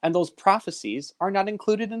prophesy, and those prophecies are not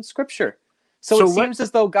included in Scripture. So it seems as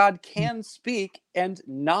though God can speak and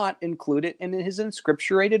not include it in his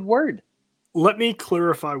inscripturated word. Let me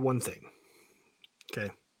clarify one thing.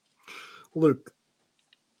 Okay. Luke,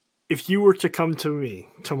 if you were to come to me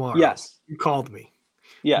tomorrow, you called me.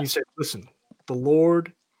 Yeah. You said, listen, the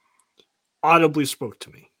Lord audibly spoke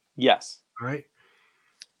to me. Yes. All right.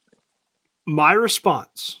 My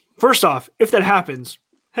response, first off, if that happens,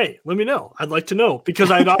 hey, let me know. I'd like to know,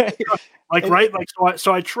 because I don't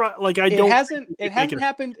so I try, like, I don't. It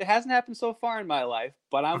hasn't happened so far in my life,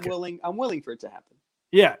 but I'm willing for it to happen.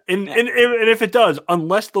 Yeah, and if it does,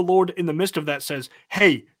 unless the Lord in the midst of that says,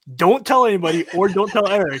 "Hey, don't tell anybody, or don't tell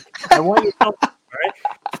Eric. I want you to tell them," right?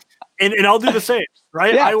 And I'll do the same,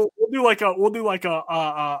 right? Yeah. We'll do like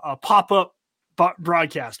a pop up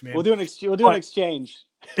broadcast, man. We'll do an exchange.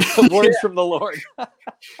 Words from the Lord.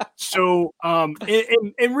 So,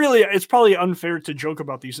 and really, it's probably unfair to joke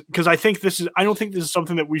about these, because I don't think this is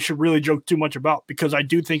something that we should really joke too much about, because I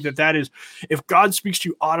do think that is, if God speaks to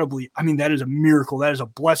you audibly, I mean, that is a miracle. That is a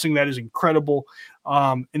blessing. That is incredible.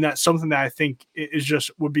 And that's something that I think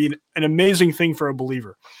would be an amazing thing for a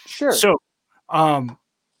believer. Sure. So,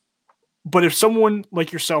 but if someone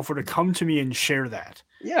like yourself were to come to me and share that,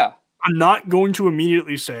 I'm not going to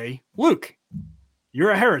immediately say, Luke,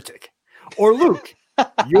 you're a heretic, or Luke,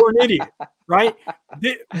 you're an idiot, right?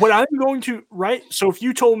 What I'm going to, right? So if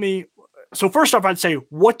you told me, so first off, I'd say,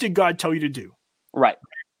 what did God tell you to do? Right.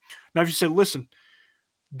 Now, if you said, listen,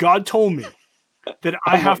 God told me that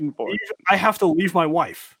I have to leave my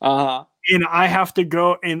wife, and I have to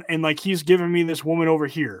go, and like, he's given me this woman over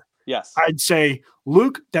here. Yes. I'd say,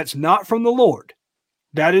 Luke, that's not from the Lord.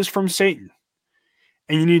 That is from Satan.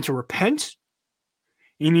 And you need to repent.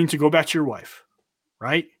 You need to go back to your wife.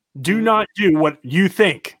 Right? Do not do what you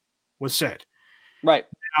think was said. Right.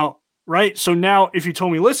 Now, right? So now if you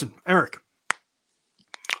told me, listen, Eric,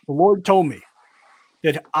 the Lord told me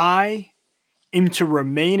that I am to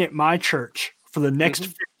remain at my church for the next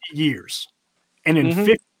 50 years. And in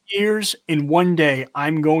 50 years, in one day,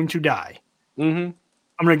 I'm going to die. I'm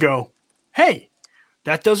going to go, hey,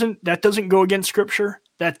 that doesn't go against Scripture.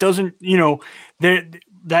 That doesn't,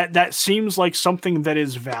 that seems like something that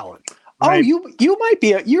is valid. Right? Oh, you might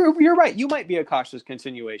be you're right. You might be a cautious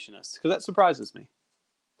continuationist, because that surprises me.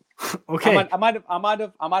 Okay. I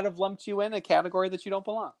might have lumped you in a category that you don't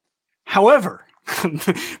belong. However,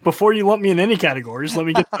 before you lump me in any categories, let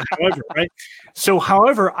me get to however, right? So,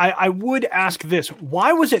 however, I would ask this: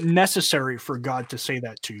 why was it necessary for God to say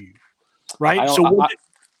that to you, right? Sorry.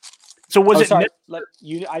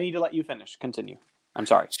 I need to let you finish. Continue. I'm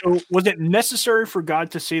sorry. So, was it necessary for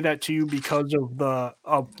God to say that to you because of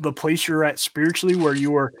the place you're at spiritually, where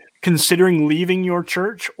you were considering leaving your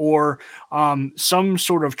church, or some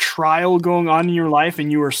sort of trial going on in your life,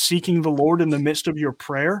 and you were seeking the Lord in the midst of your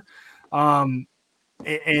prayer? And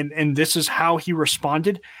this is how He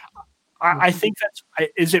responded. I think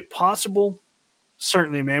is it possible?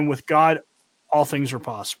 Certainly, man. With God, all things are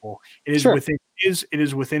possible. It is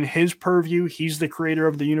within His purview. He's the creator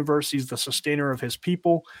of the universe. He's the sustainer of His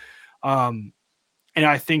people. And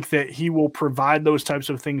I think that He will provide those types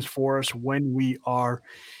of things for us when we are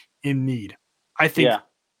in need. I think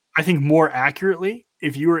more accurately,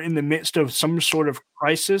 if you were in the midst of some sort of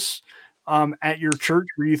crisis at your church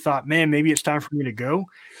where you thought, man, maybe it's time for me to go,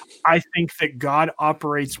 I think that God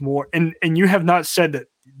operates more. And you have not said that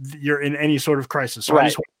you're in any sort of crisis. So I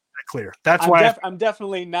just want to make that clear. That's why I'm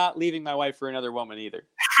definitely not leaving my wife for another woman either.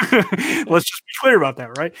 Let's just be clear about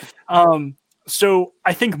that, right? So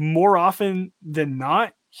I think more often than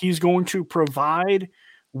not, He's going to provide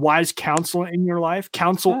wise counsel in your life,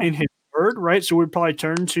 counsel in His word, right? So we'd probably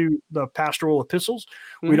turn to the pastoral epistles.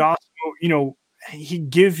 Mm-hmm. We'd also, He'd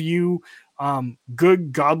give you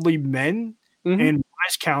good, godly men and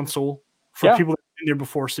wise counsel for people that have been there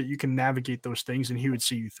before, so that you can navigate those things, and He would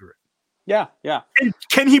see you through it. Yeah, yeah. And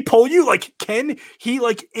can He pull you? Can He,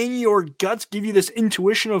 in your guts, give you this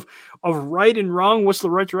intuition of right and wrong? What's the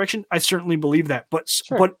right direction? I certainly believe that. But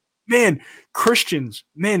man, Christians,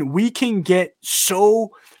 we can get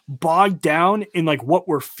so bogged down in what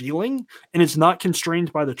we're feeling, and it's not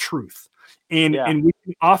constrained by the truth. And we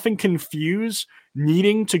can often confuse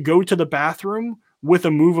needing to go to the bathroom with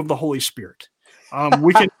a move of the Holy Spirit.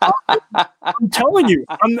 We can. I'm telling you,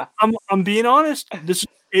 I'm being honest. This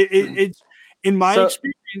it's in my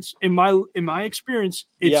experience. In my experience,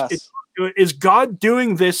 is God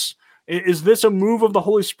doing this? Is this a move of the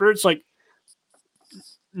Holy Spirit? It's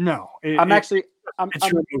no. I'm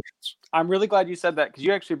really glad you said that, because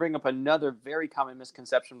you actually bring up another very common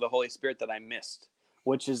misconception of the Holy Spirit that I missed,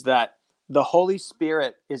 which is that the Holy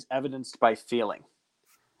Spirit is evidenced by feeling.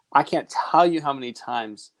 I can't tell you how many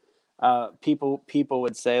times people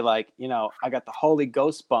would say, I got the Holy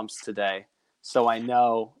Ghost bumps today, so I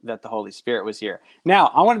know that the Holy Spirit was here. Now,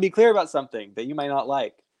 I want to be clear about something that you might not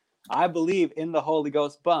like. I believe in the Holy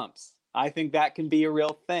Ghost bumps. I think that can be a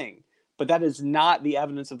real thing. But that is not the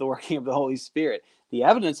evidence of the working of the Holy Spirit. The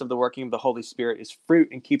evidence of the working of the Holy Spirit is fruit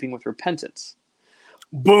in keeping with repentance.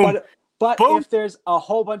 Boom. But if there's a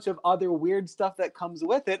whole bunch of other weird stuff that comes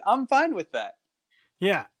with it, I'm fine with that.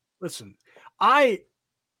 Yeah. Listen, I've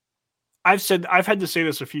had to say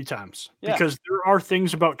this a few times because there are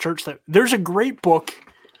things about church that there's a great book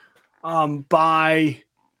by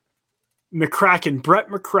Brett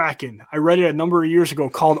McCracken. I read it a number of years ago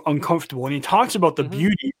called Uncomfortable, and he talks about the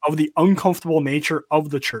beauty of the uncomfortable nature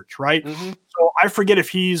of the church, right? So I forget if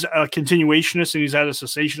he's a continuationist and he's at a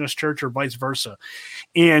cessationist church or vice versa.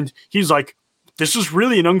 And he's like, this is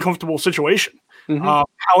really an uncomfortable situation.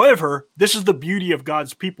 However, this is the beauty of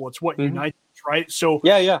God's people. It's what unites, right? So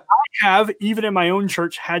I have, even in my own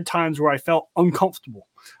church, had times where I felt uncomfortable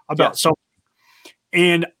about something.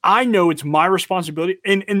 And I know it's my responsibility,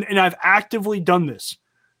 and I've actively done this.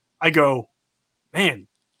 I go, man,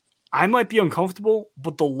 I might be uncomfortable,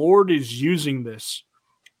 but the Lord is using this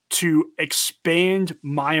to expand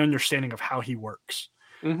my understanding of how He works.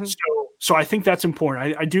 So I think that's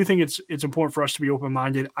important. I do think it's important for us to be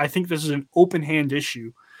open-minded. I think this is an open-hand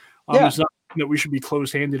issue. It's not something that we should be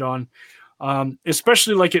closed-handed on.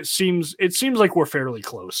 Especially it seems like we're fairly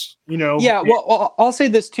close, Yeah. Well, I'll say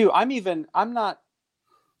this too. I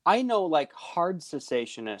know hard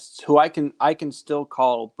cessationists who I can still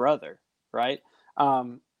call brother, right?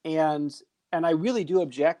 And I really do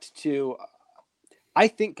object to. I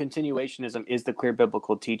think continuationism is the clear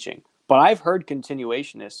biblical teaching, but I've heard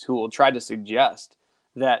continuationists who will try to suggest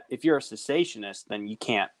that if you're a cessationist, then you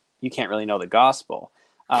can't really know the gospel.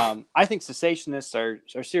 I think cessationists are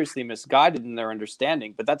seriously misguided in their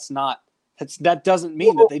understanding, but that doesn't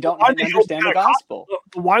mean that they don't understand the gospel.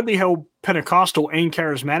 The widely held Pentecostal and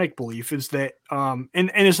charismatic belief is that, and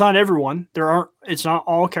it's not everyone. It's not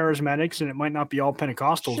all charismatics, and it might not be all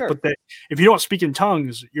Pentecostals. Sure. But that if you don't speak in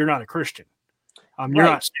tongues, you're not a Christian. You're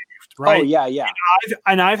not saved, right? Oh yeah.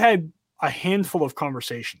 And I've had a handful of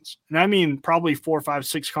conversations, and I mean probably 4, 5,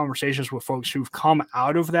 6 conversations with folks who've come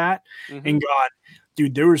out of that and gone,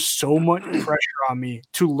 dude, there was so much pressure on me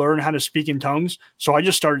to learn how to speak in tongues. So I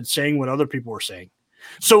just started saying what other people were saying.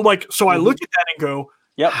 So I look at that and go,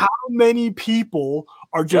 how many people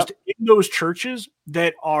are just in those churches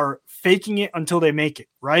that are faking it until they make it,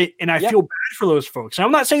 right? And I feel bad for those folks. And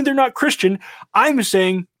I'm not saying they're not Christian. I'm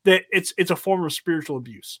saying that it's a form of spiritual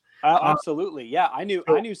abuse. Absolutely. Yeah. I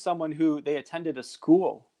knew someone who they attended a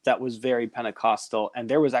school that was very Pentecostal, and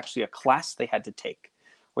there was actually a class they had to take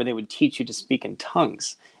where they would teach you to speak in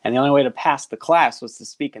tongues. And the only way to pass the class was to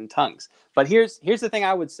speak in tongues. But here's the thing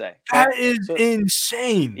I would say. That is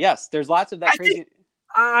insane. Yes. There's lots of that crazy.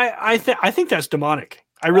 I think that's demonic.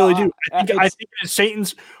 I really do. I think it's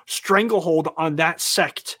Satan's stranglehold on that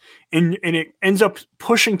sect, and it ends up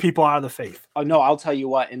pushing people out of the faith. Oh, no, I'll tell you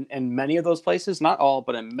what. In many of those places, not all,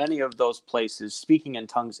 but in many of those places, speaking in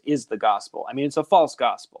tongues is the gospel. I mean, it's a false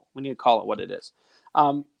gospel. We need to call it what it is.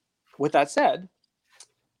 With that said,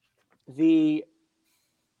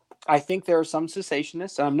 I think there are some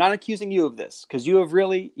cessationists, and I'm not accusing you of this because you have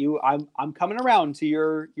really I'm coming around to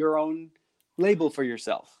your own label for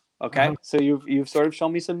yourself. Okay, so you've sort of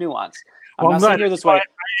shown me some nuance. I'm not saying you're this way.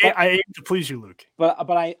 I aim to please you, Luke. But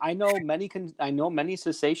I know many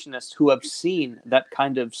cessationists who have seen that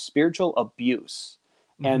kind of spiritual abuse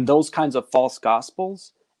and those kinds of false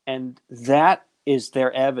gospels, and that is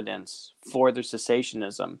their evidence for their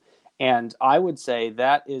cessationism. And I would say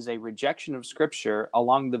that is a rejection of Scripture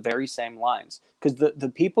along the very same lines, because the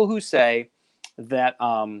people who say that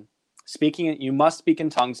you must speak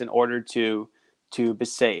in tongues in order to be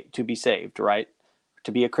saved, right?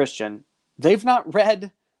 To be a Christian. They've not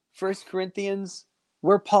read 1 Corinthians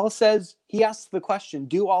where Paul says, he asks the question,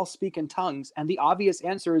 do all speak in tongues? And the obvious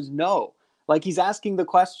answer is no. Like he's asking the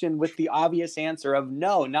question with the obvious answer of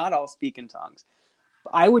no, not all speak in tongues.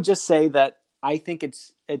 I would just say that I think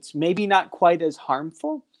it's maybe not quite as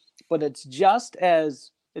harmful, but it's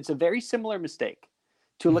a very similar mistake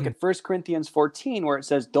to look at 1 Corinthians 14, where it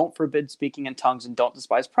says, don't forbid speaking in tongues and don't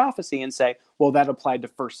despise prophecy, and say, well, that applied to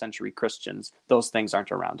first century Christians. Those things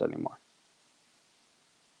aren't around anymore.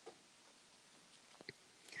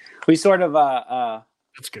 We sort of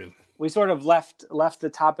that's good. We sort of left the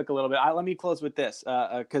topic a little bit. Let me close with this,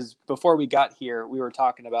 because before we got here, we were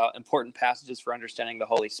talking about important passages for understanding the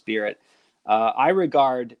Holy Spirit. I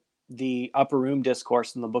regard the upper room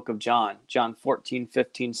discourse in the book of John 14,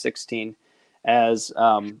 15, 16, as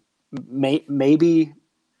maybe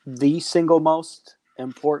the single most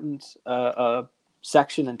important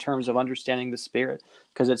section in terms of understanding the Spirit,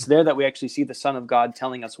 because it's there that we actually see the Son of God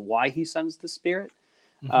telling us why he sends the Spirit.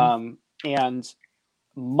 And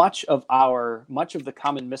much of the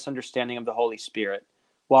common misunderstanding of the Holy Spirit,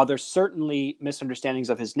 while there's certainly misunderstandings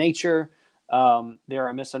of his nature, there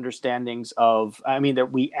are misunderstandings that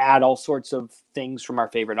we add all sorts of things from our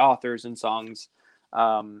favorite authors and songs.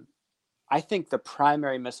 I think the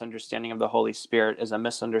primary misunderstanding of the Holy Spirit is a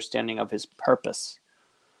misunderstanding of his purpose,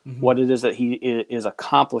 what it is that he is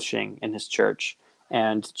accomplishing in his church.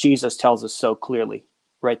 And Jesus tells us so clearly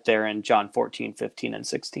right there in John 14, 15, and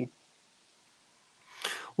 16.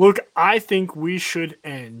 Look, I think we should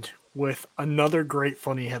end with another great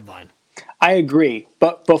funny headline. I agree.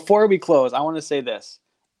 But before we close, I want to say this.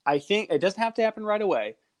 I think it doesn't have to happen right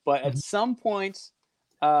away, but at some point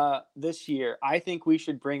this year, I think we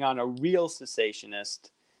should bring on a real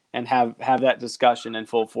cessationist and have that discussion in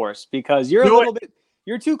full force, because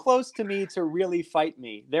you're too close to me to really fight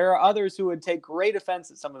me. There are others who would take great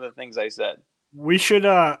offense at some of the things I said. We should,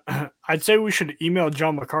 I'd say we should email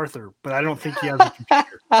John MacArthur, but I don't think he has a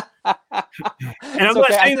computer. And I'm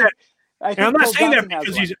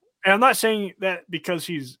not saying that because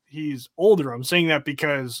he's older. I'm saying that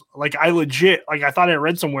because I thought I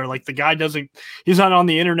read somewhere, like the guy he's not on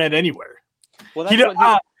the internet anywhere. Well,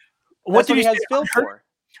 that's what he has Phil for.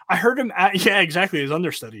 I heard him exactly, his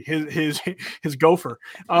understudy, his gopher.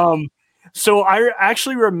 So I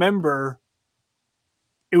actually remember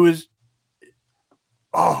it was,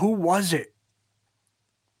 who was it?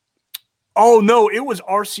 Oh no, it was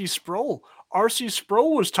R.C. Sproul. R.C.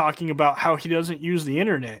 Sproul was talking about how he doesn't use the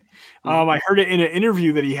internet. I heard it in an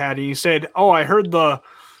interview that he had, and he said, I heard the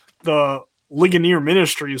Ligonier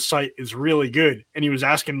Ministries site is really good. And he was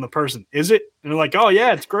asking the person, is it? And they're like, oh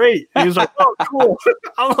yeah, it's great. And he was like, oh, cool.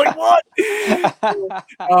 I'm like, what?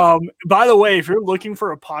 By the way, if you're looking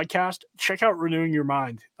for a podcast, check out Renewing Your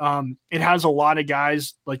Mind. It has a lot of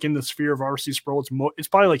guys like in the sphere of RC Sproul. It's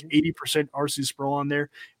probably like 80% RC Sproul on there.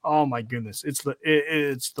 Oh my goodness. It's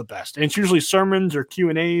the best. And it's usually sermons or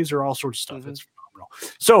Q&As or all sorts of stuff. It's phenomenal.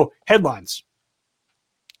 So headlines.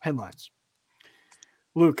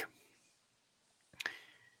 Luke.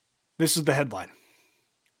 This is the headline.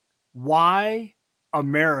 Why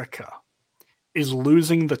America is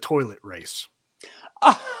losing the toilet race?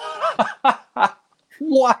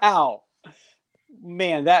 Wow.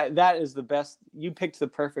 Man, that is the best. You picked the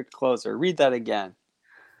perfect closer. Read that again.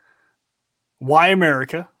 Why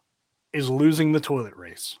America is losing the toilet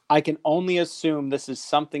race? I can only assume this is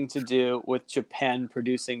something to do with Japan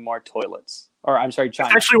producing more toilets. Or I'm sorry,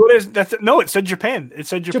 China. Actually, what is that? No, it said Japan. It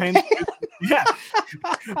said Japan. Yeah.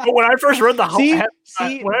 But when I first read the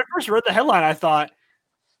headline, I thought,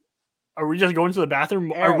 are we just going to the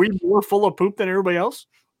bathroom? Eric, are we more full of poop than everybody else?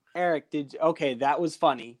 Eric, that was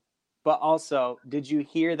funny. But also, did you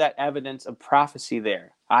hear that evidence of prophecy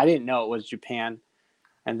there? I didn't know it was Japan.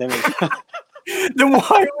 And then then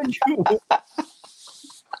why would you?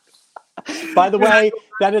 By the way,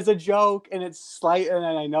 that is a joke, and it's slight, and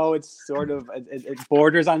I know it's sort of it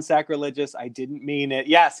borders on sacrilegious. I didn't mean it.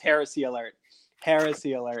 Yes, heresy alert.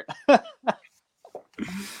 Heresy alert.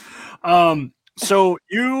 So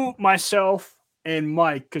you, myself, and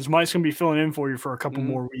Mike, because Mike's gonna be filling in for you for a couple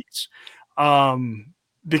more weeks.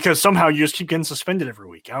 Because somehow you just keep getting suspended every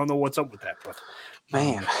week. I don't know what's up with that, but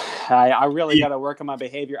man, I really got to work on my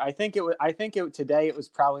behavior. I think today it was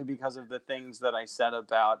probably because of the things that I said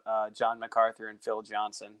about John MacArthur and Phil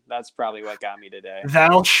Johnson. That's probably what got me today.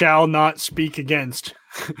 Thou shall not speak against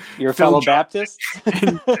your fellow Baptist.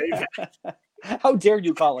 How dare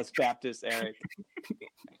you call us Baptists, Eric?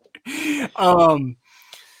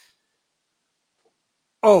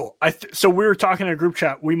 So we were talking in a group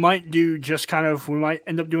chat. We might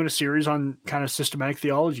end up doing a series on kind of systematic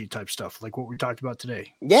theology type stuff, like what we talked about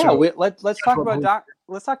today. Yeah, so, let's talk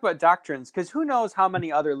about doctrines, because who knows how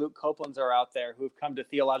many other Luke Copelands are out there who've come to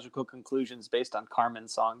theological conclusions based on Carmen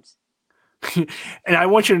songs. And I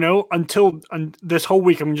want you to know, until this whole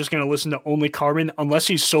week, I'm just going to listen to only Carmen, unless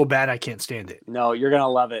he's so bad I can't stand it. No, you're going to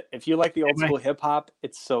love it. If you like the old school hip hop,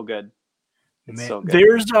 it's so good.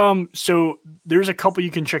 Man, so there's a couple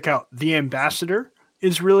you can check out. The Ambassador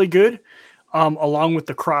is really good, along with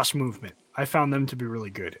the Cross Movement. I found them to be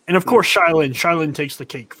really good, and of course, Shylin takes the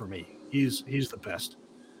cake for me. He's the best.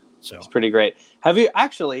 So it's pretty great. Have you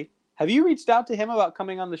reached out to him about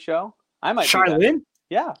coming on the show? I might. Shylin?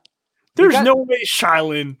 Yeah. There's no way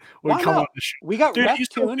Shylin would come on the show. We got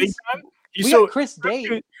Reftunes. We got Chris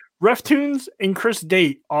Date. Reftunes and Chris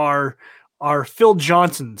Date are Phil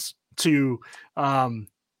Johnsons. And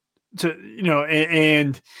Shylin.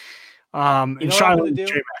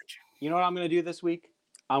 You know what I'm going to do this week?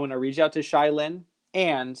 I'm going to reach out to Shylin,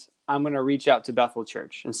 and I'm going to reach out to Bethel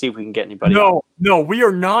Church and see if we can get anybody. No, we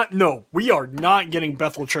are not getting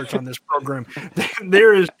Bethel Church on this program.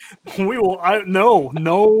 No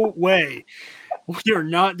way. We are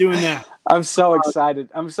not doing that. I'm so excited.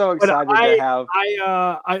 To have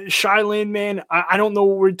Shylin, man. I don't know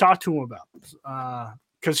what we'd talk to him about.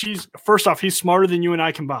 Because he's smarter than you and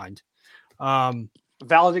I combined.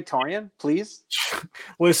 Valedictorian, please.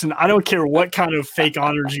 Listen, I don't care what kind of fake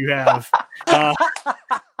honors you have.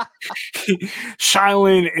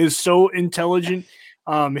 Shylin is so intelligent.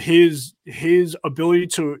 His ability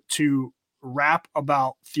to rap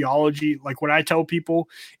about theology, like what I tell people,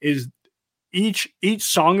 is each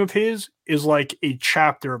song of his is like a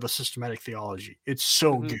chapter of a systematic theology. It's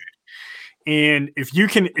so good. And if you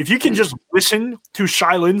can just listen to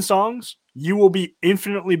Shylin songs, you will be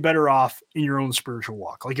infinitely better off in your own spiritual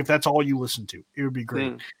walk. Like if that's all you listen to, it would be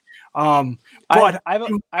great. But I have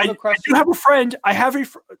a question. I do have a friend.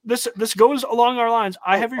 This goes along our lines.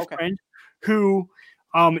 I have a friend who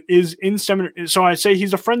is in seminary. So I say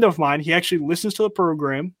he's a friend of mine. He actually listens to the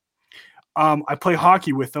program. I play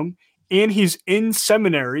hockey with him, and he's in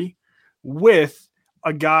seminary with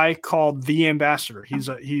a guy called The Ambassador. He's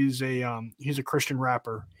a Christian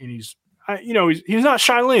rapper, and he's not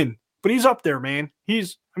Shylin, but he's up there, man.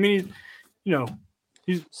 He's bigger than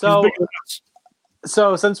us.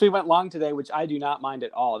 So since we went long today, which I do not mind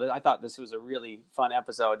at all, I thought this was a really fun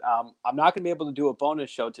episode. I'm not going to be able to do a bonus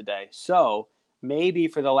show today. So maybe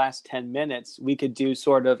for the last 10 minutes, we could do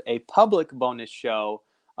sort of a public bonus show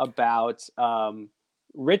about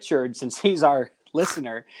Richard, since he's our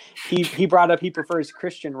listener. He brought up he prefers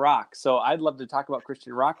Christian rock. So I'd love to talk about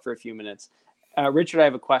Christian rock for a few minutes. Richard, I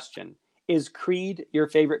have a question. Is Creed your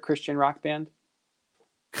favorite Christian rock band?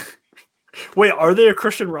 Wait, are they a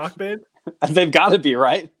Christian rock band? They've got to be,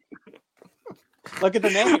 right? Look at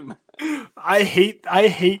the name. I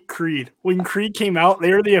hate Creed. When Creed came out,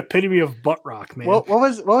 they were the epitome of butt rock, man. What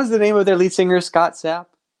was the name of their lead singer, Scott Sapp?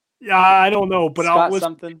 Yeah, I don't know, but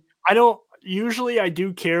something. I don't usually. I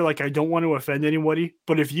do care. Like, I don't want to offend anybody,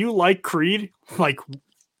 but if you like Creed, like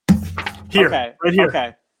right here,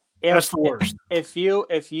 okay. That's the worst. If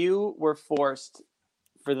you were forced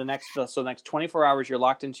for the next 24 hours, you're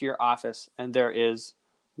locked into your office, and there is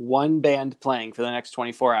one band playing for the next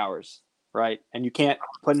 24 hours, right? And you can't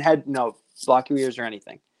block your ears or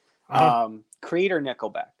anything. Uh-huh. Creed or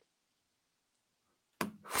Nickelback?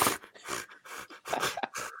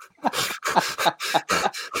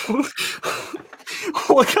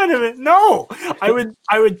 What kind of it? No, I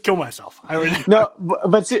would kill myself. I would. No,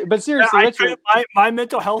 but seriously, Richard. My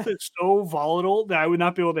mental health is so volatile that I would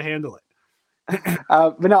not be able to handle it.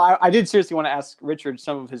 But no, I did seriously want to ask Richard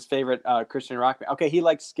some of his favorite Christian rock. Okay, he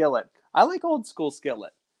likes Skillet. I like old school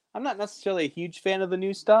Skillet. I'm not necessarily a huge fan of the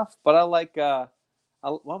new stuff, but I like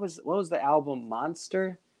what was the album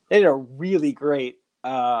Monster? They did a really great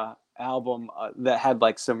album that had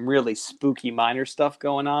like some really spooky minor stuff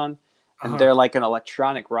going on, and they're like an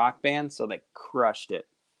electronic rock band, so they crushed it.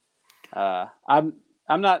 I'm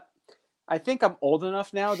not. I think I'm old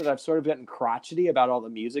enough now that I've sort of gotten crotchety about all the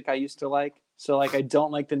music I used to like. So like I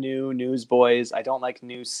don't like the new Newsboys. I don't like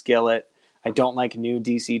new Skillet. I don't like new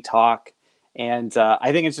DC Talk. And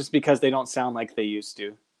I think it's just because they don't sound like they used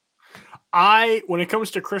to. When it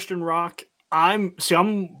comes to Christian rock, I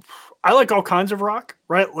like all kinds of rock,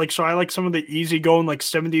 right? Like, so I like some of the easygoing, like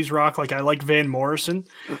 70s rock. Like I like Van Morrison.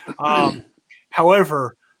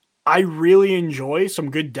 However, I really enjoy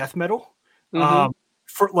some good death metal.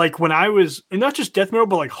 For like when I was, and not just death metal,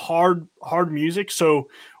 but like hard music. So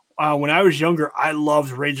when I was younger, I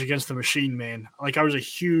loved Rage Against the Machine, man. Like I was a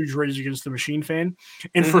huge Rage Against the Machine fan.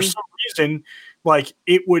 And for some reason, like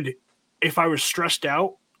it would, if I was stressed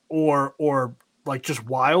out or like just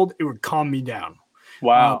wild, it would calm me down.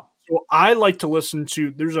 Wow. So I like to listen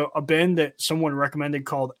to, there's a band that someone recommended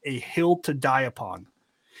called A Hill to Die Upon.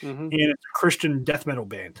 And it's a Christian death metal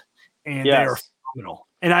band. And they are phenomenal.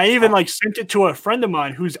 And I even like sent it to a friend of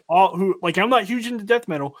mine who I'm not huge into death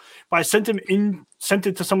metal, but I sent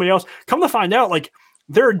it to somebody else. Come to find out, like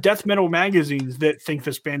there are death metal magazines that think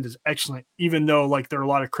this band is excellent, even though like there are a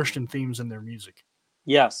lot of Christian themes in their music.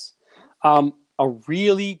 Yes. A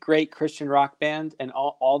really great Christian rock band, and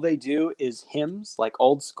all they do is hymns, like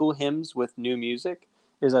old school hymns with new music,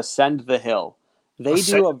 is Ascend the Hill. They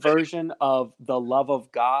do a version of The Love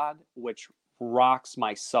of God, which rocks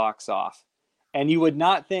my socks off. And you would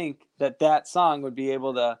not think that song would be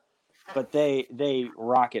able to, but they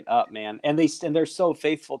rock it up, man. And they're so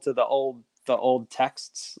faithful to the old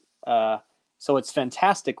texts. So it's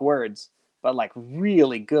fantastic words, but like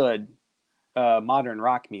really good modern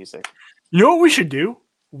rock music. You know what we should do?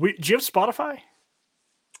 Do you have Spotify?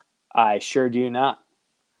 I sure do not.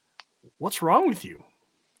 What's wrong with you?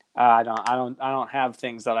 I don't have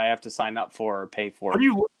things that I have to sign up for or pay for.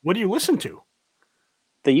 What do you listen to?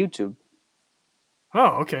 The YouTube.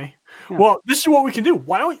 Oh, okay. Yeah. Well, this is what we can do.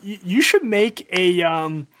 Why don't you should make a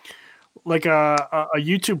YouTube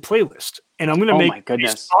playlist, and I'm going to make a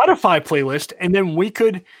Spotify playlist, and then we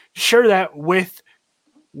could share that with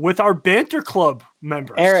our Banter Club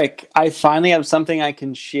members. Eric, I finally have something I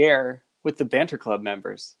can share with the Banter Club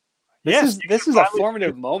members. This is a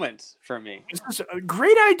formative moment for me. This is a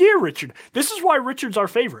great idea, Richard. This is why Richard's our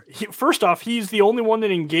favorite. First off, he's the only one that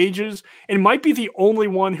engages and might be the only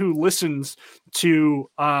one who listens to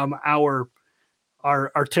our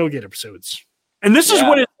tailgate episodes. And this is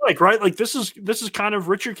what it's like, right? Like this is kind of,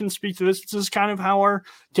 Richard can speak to this. This is kind of how our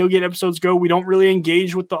tailgate episodes go. We don't really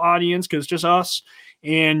engage with the audience because it's just us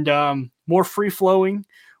and more free flowing.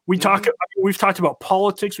 We've talked about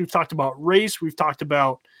politics. We've talked about race. We've talked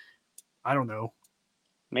about, I don't know.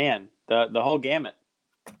 Man, the whole gamut.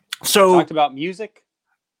 So we talked about music.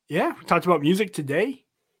 Yeah, we talked about music today.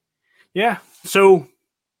 Yeah. So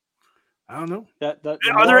I don't know.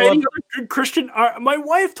 Are there any other good Christian? My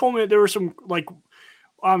wife told me that there were some like,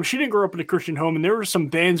 she didn't grow up in a Christian home, and there were some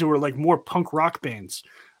bands that were like more punk rock bands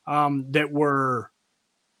that were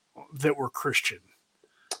Christian.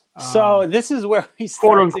 So this is where we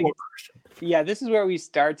quote unquote Christian. Yeah, this is where we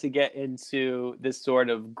start to get into this sort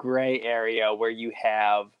of gray area where you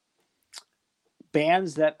have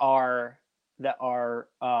bands that are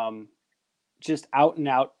just out and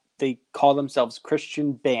out. They call themselves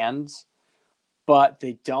Christian bands, but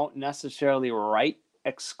they don't necessarily write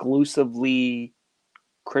exclusively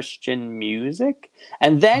Christian music.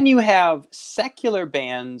 And then you have secular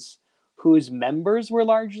bands whose members were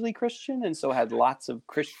largely Christian and so had lots of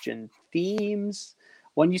Christian themes.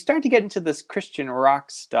 When you start to get into this Christian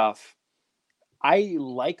rock stuff, I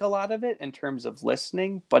like a lot of it in terms of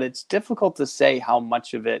listening, but it's difficult to say how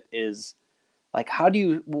much of it is like,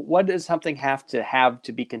 what does something have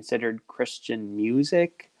to be considered Christian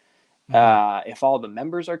music? If all the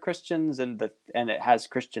members are Christians and it has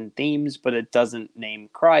Christian themes, but it doesn't name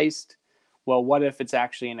Christ, well, what if it's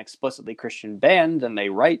actually an explicitly Christian band and they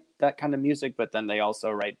write that kind of music, but then they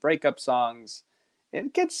also write breakup songs?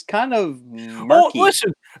 It gets kind of Well, murky.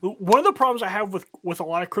 listen, one of the problems I have with a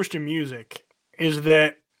lot of Christian music is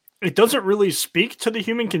that it doesn't really speak to the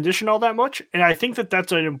human condition all that much, and I think that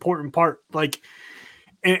that's an important part. Like,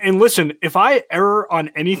 and listen, if I err on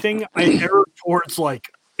anything, I err towards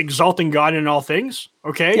like exalting God in all things.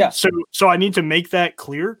 Okay, Yeah. So I need to make that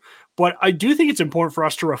clear. But I do think it's important for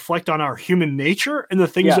us to reflect on our human nature and the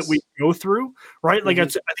things that we go through, right? Like I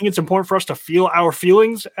think it's important for us to feel our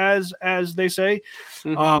feelings, as they say.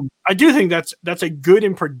 I do think that's a good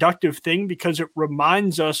and productive thing because it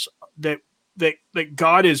reminds us that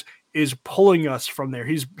God is pulling us from there.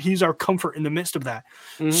 He's our comfort in the midst of that.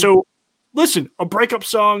 So listen, a breakup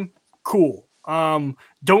song, cool.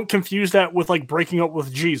 Don't confuse that with like breaking up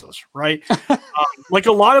with Jesus, right? Like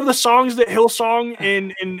a lot of the songs that Hillsong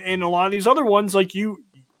and a lot of these other ones, like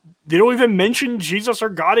they don't even mention Jesus or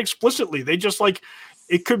God explicitly. They just like,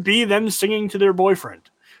 it could be them singing to their boyfriend.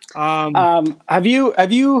 Have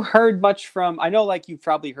you heard much from, I know like you've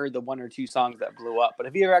probably heard the one or two songs that blew up, but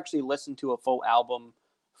have you ever actually listened to a full album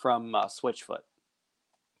from Switchfoot?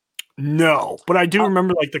 No, but I do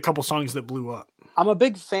remember like the couple songs that blew up. I'm a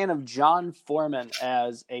big fan of John Foreman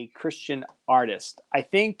as a Christian artist. I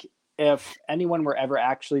think if anyone were ever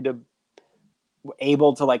actually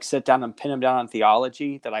able to like sit down and pin him down on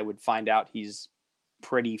theology, that I would find out he's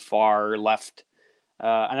pretty far left.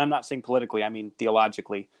 And I'm not saying politically, I mean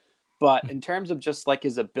theologically. But in terms of just like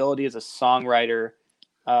his ability as a songwriter,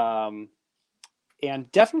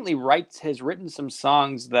 and definitely has written some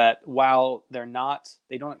songs that while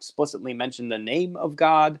they don't explicitly mention the name of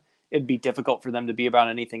God, it'd be difficult for them to be about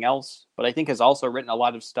anything else. But I think has also written a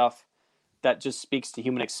lot of stuff that just speaks to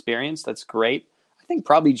human experience. That's great. I think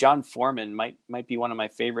probably John Foreman might be one of my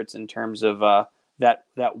favorites in terms of that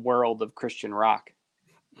world of Christian rock.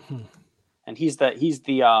 And he's the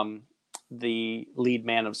lead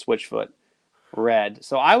man of Switchfoot, Red.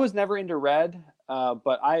 So I was never into Red,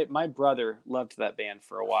 but my brother loved that band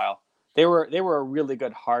for a while. They were a really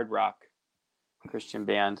good hard rock Christian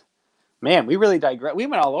band. Man, we really digress. We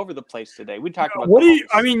went all over the place today. We talked about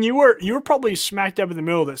I mean, you were probably smack dab in the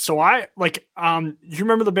middle of it. So I like you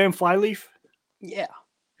remember the band Flyleaf? Yeah.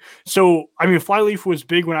 So I mean, Flyleaf was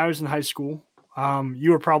big when I was in high school.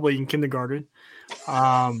 You were probably in kindergarten.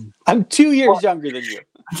 I'm 2 years younger than you.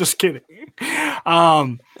 Just kidding.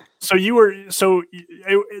 So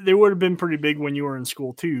they would have been pretty big when you were in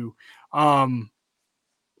school too.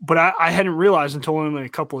 But I hadn't realized until only a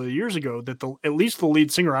couple of years ago that at least the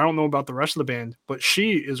lead singer, I don't know about the rest of the band, but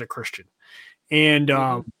she is a Christian. And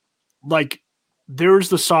like there's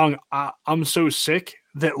the song I'm So Sick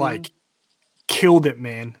that like killed it,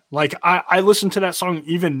 man. Like I listen to that song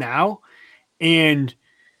even now, and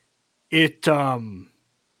it I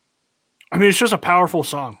mean, it's just a powerful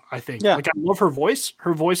song, I think. Yeah. Like I love her voice.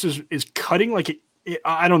 Her voice is cutting like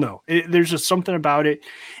I don't know. There's just something about it,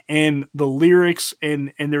 and the lyrics,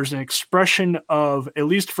 and there's an expression of, at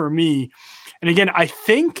least for me. And again, I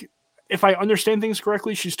think if I understand things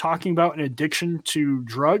correctly, she's talking about an addiction to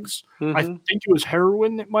drugs. I think it was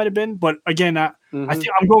heroin. It might have been, but again, I think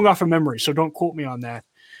I'm going off of memory, so don't quote me on that.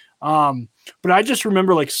 But I just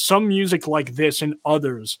remember like some music like this and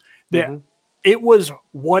others that it was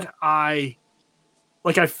what I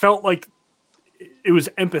felt like. It was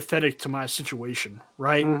empathetic to my situation,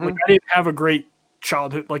 right? Like I didn't have a great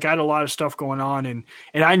childhood. Like I had a lot of stuff going on, and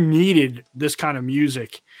I needed this kind of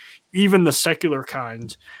music, even the secular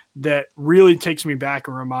kind, that really takes me back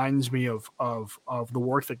and reminds me of the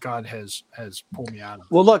work that God has pulled me out of.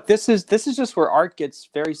 Well, look, this is just where art gets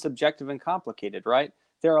very subjective and complicated, right?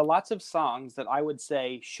 There are lots of songs that I would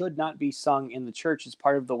say should not be sung in the church as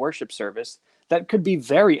part of the worship service that could be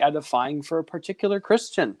very edifying for a particular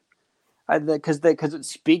Christian. Because it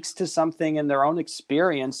speaks to something in their own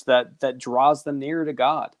experience that draws them nearer to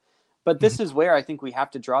God. But this is where I think we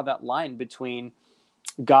have to draw that line between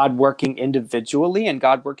God working individually and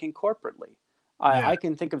God working corporately. I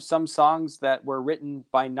can think of some songs that were written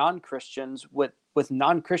by non-Christians with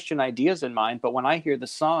non-Christian ideas in mind, but when I hear the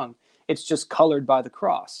song, it's just colored by the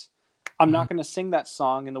cross. I'm not going to sing that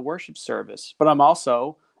song in the worship service, but I'm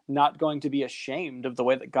also not going to be ashamed of the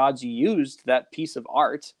way that God's used that piece of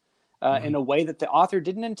art in a way that the author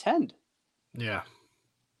didn't intend. Yeah.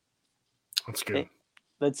 That's good.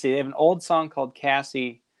 Let's see. They have an old song called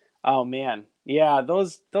Cassie. Oh man. Yeah.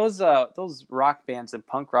 Those rock bands and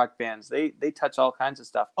punk rock bands, they touch all kinds of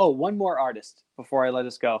stuff. Oh, one more artist before I let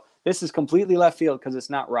us go. This is completely left field because it's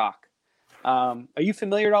not rock. Are you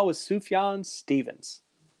familiar at all with Sufjan Stevens?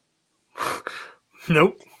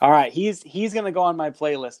 Nope. All right, he's going to go on my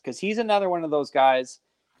playlist because he's another one of those guys.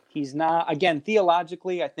 He's not, again,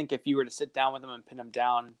 theologically, I think if you were to sit down with him and pin him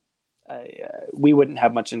down, we wouldn't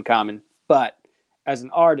have much in common. But as an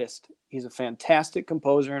artist, he's a fantastic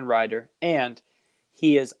composer and writer, and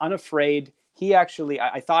he is unafraid. He actually,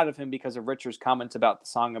 I thought of him because of Richard's comments about the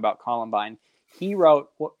song about Columbine. He wrote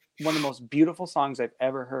one of the most beautiful songs I've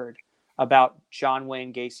ever heard about John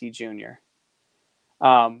Wayne Gacy Jr.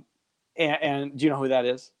 And do you know who that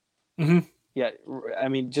is? Mm-hmm. Yeah, I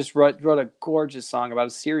mean, just wrote a gorgeous song about a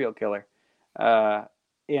serial killer,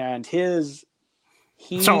 and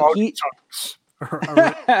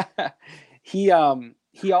he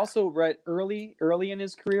also read early in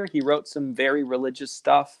his career. He wrote some very religious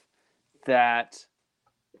stuff that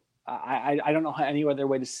I don't know any other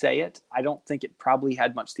way to say it. I don't think it probably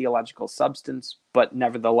had much theological substance, but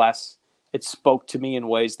nevertheless, it spoke to me in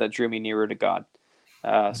ways that drew me nearer to God.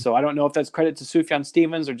 So I don't know if that's credit to Sufjan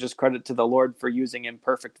Stevens or just credit to the Lord for using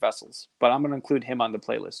imperfect vessels, but I'm going to include him on the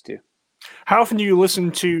playlist too. How often do you listen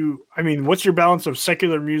to, what's your balance of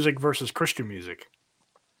secular music versus Christian music?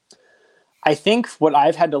 I think what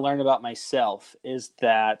I've had to learn about myself is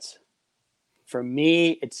that for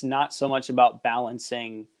me, it's not so much about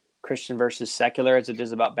balancing Christian versus secular as it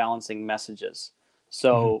is about balancing messages.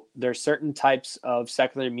 So there's certain types of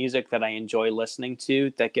secular music that I enjoy listening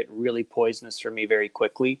to that get really poisonous for me very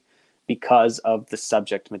quickly because of the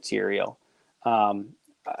subject material.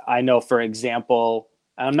 I know, for example,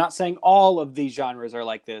 I'm not saying all of these genres are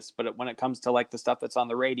like this, but when it comes to like the stuff that's on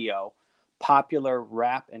the radio, popular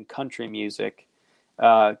rap and country music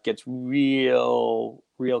gets real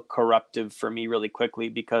corruptive for me really quickly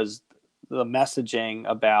because the messaging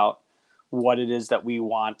about what it is that we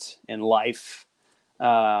want in life,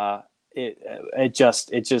 it's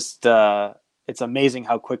amazing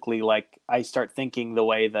how quickly like I start thinking the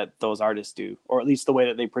way that those artists do, or at least the way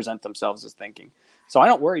that they present themselves as thinking. So I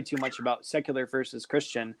don't worry too much about secular versus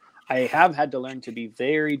Christian. I have had to learn to be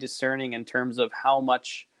very discerning in terms of how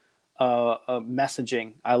much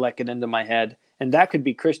messaging I let get into my head, and that could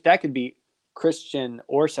be Christian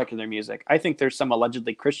or secular music. I think there's some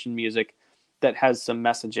allegedly Christian music that has some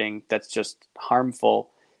messaging that's just harmful,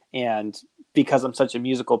 and because I'm such a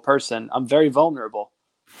musical person, I'm very vulnerable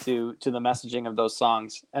to the messaging of those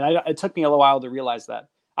songs. And it took me a little while to realize that.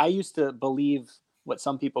 I used to believe what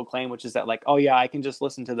some people claim, which is that like, oh yeah, I can just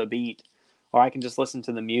listen to the beat or I can just listen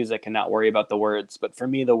to the music and not worry about the words. But for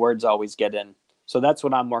me, the words always get in. So that's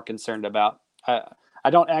what I'm more concerned about. I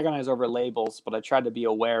don't agonize over labels, but I try to be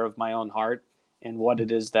aware of my own heart and what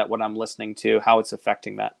it is that what I'm listening to, how it's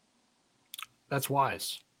affecting that. That's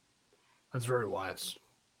wise. That's very wise.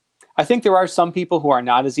 I think there are some people who are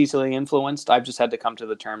not as easily influenced. I've just had to come to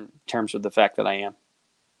the terms with the fact that I am.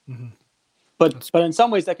 Mm-hmm. But in some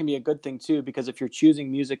ways that can be a good thing too, because if you're choosing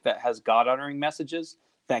music that has God-honoring messages,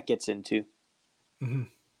 that gets into. Mm-hmm.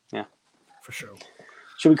 Yeah, for sure.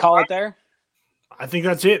 Should we call it there? I think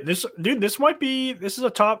that's it. This is a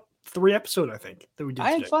top 3 episode, I think, that we did.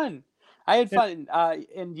 I had fun.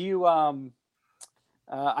 And you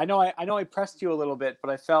I know I pressed you a little bit,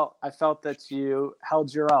 but I felt that you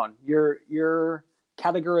held your own. Your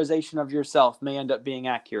categorization of yourself may end up being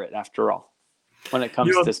accurate after all when it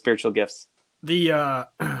comes to spiritual gifts. The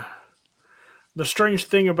strange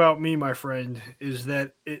thing about me, my friend, is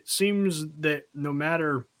that it seems that no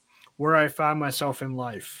matter where I find myself in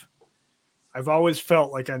life, I've always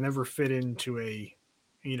felt like I never fit into an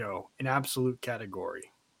absolute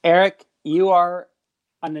category. Eric, you are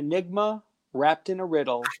an enigma wrapped in a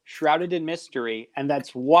riddle, shrouded in mystery, and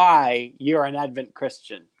that's why you're an Advent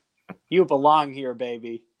Christian. You belong here,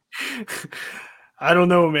 baby. I don't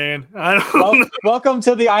know, man. Welcome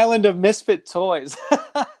to the island of misfit toys.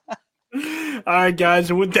 All right, guys,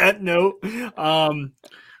 and with that note,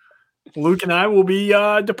 Luke and I will be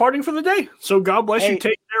departing for the day. So God bless you.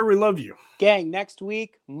 Take care. We love you. Gang, next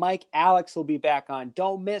week, Mike Alex will be back on.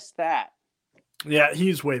 Don't miss that. Yeah,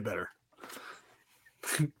 he's way better.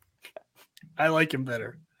 I like him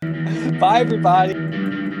better. Bye, everybody.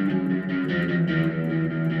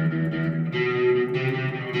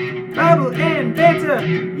 Bible and banter,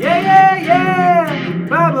 yeah, yeah, yeah.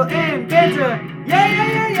 Bible and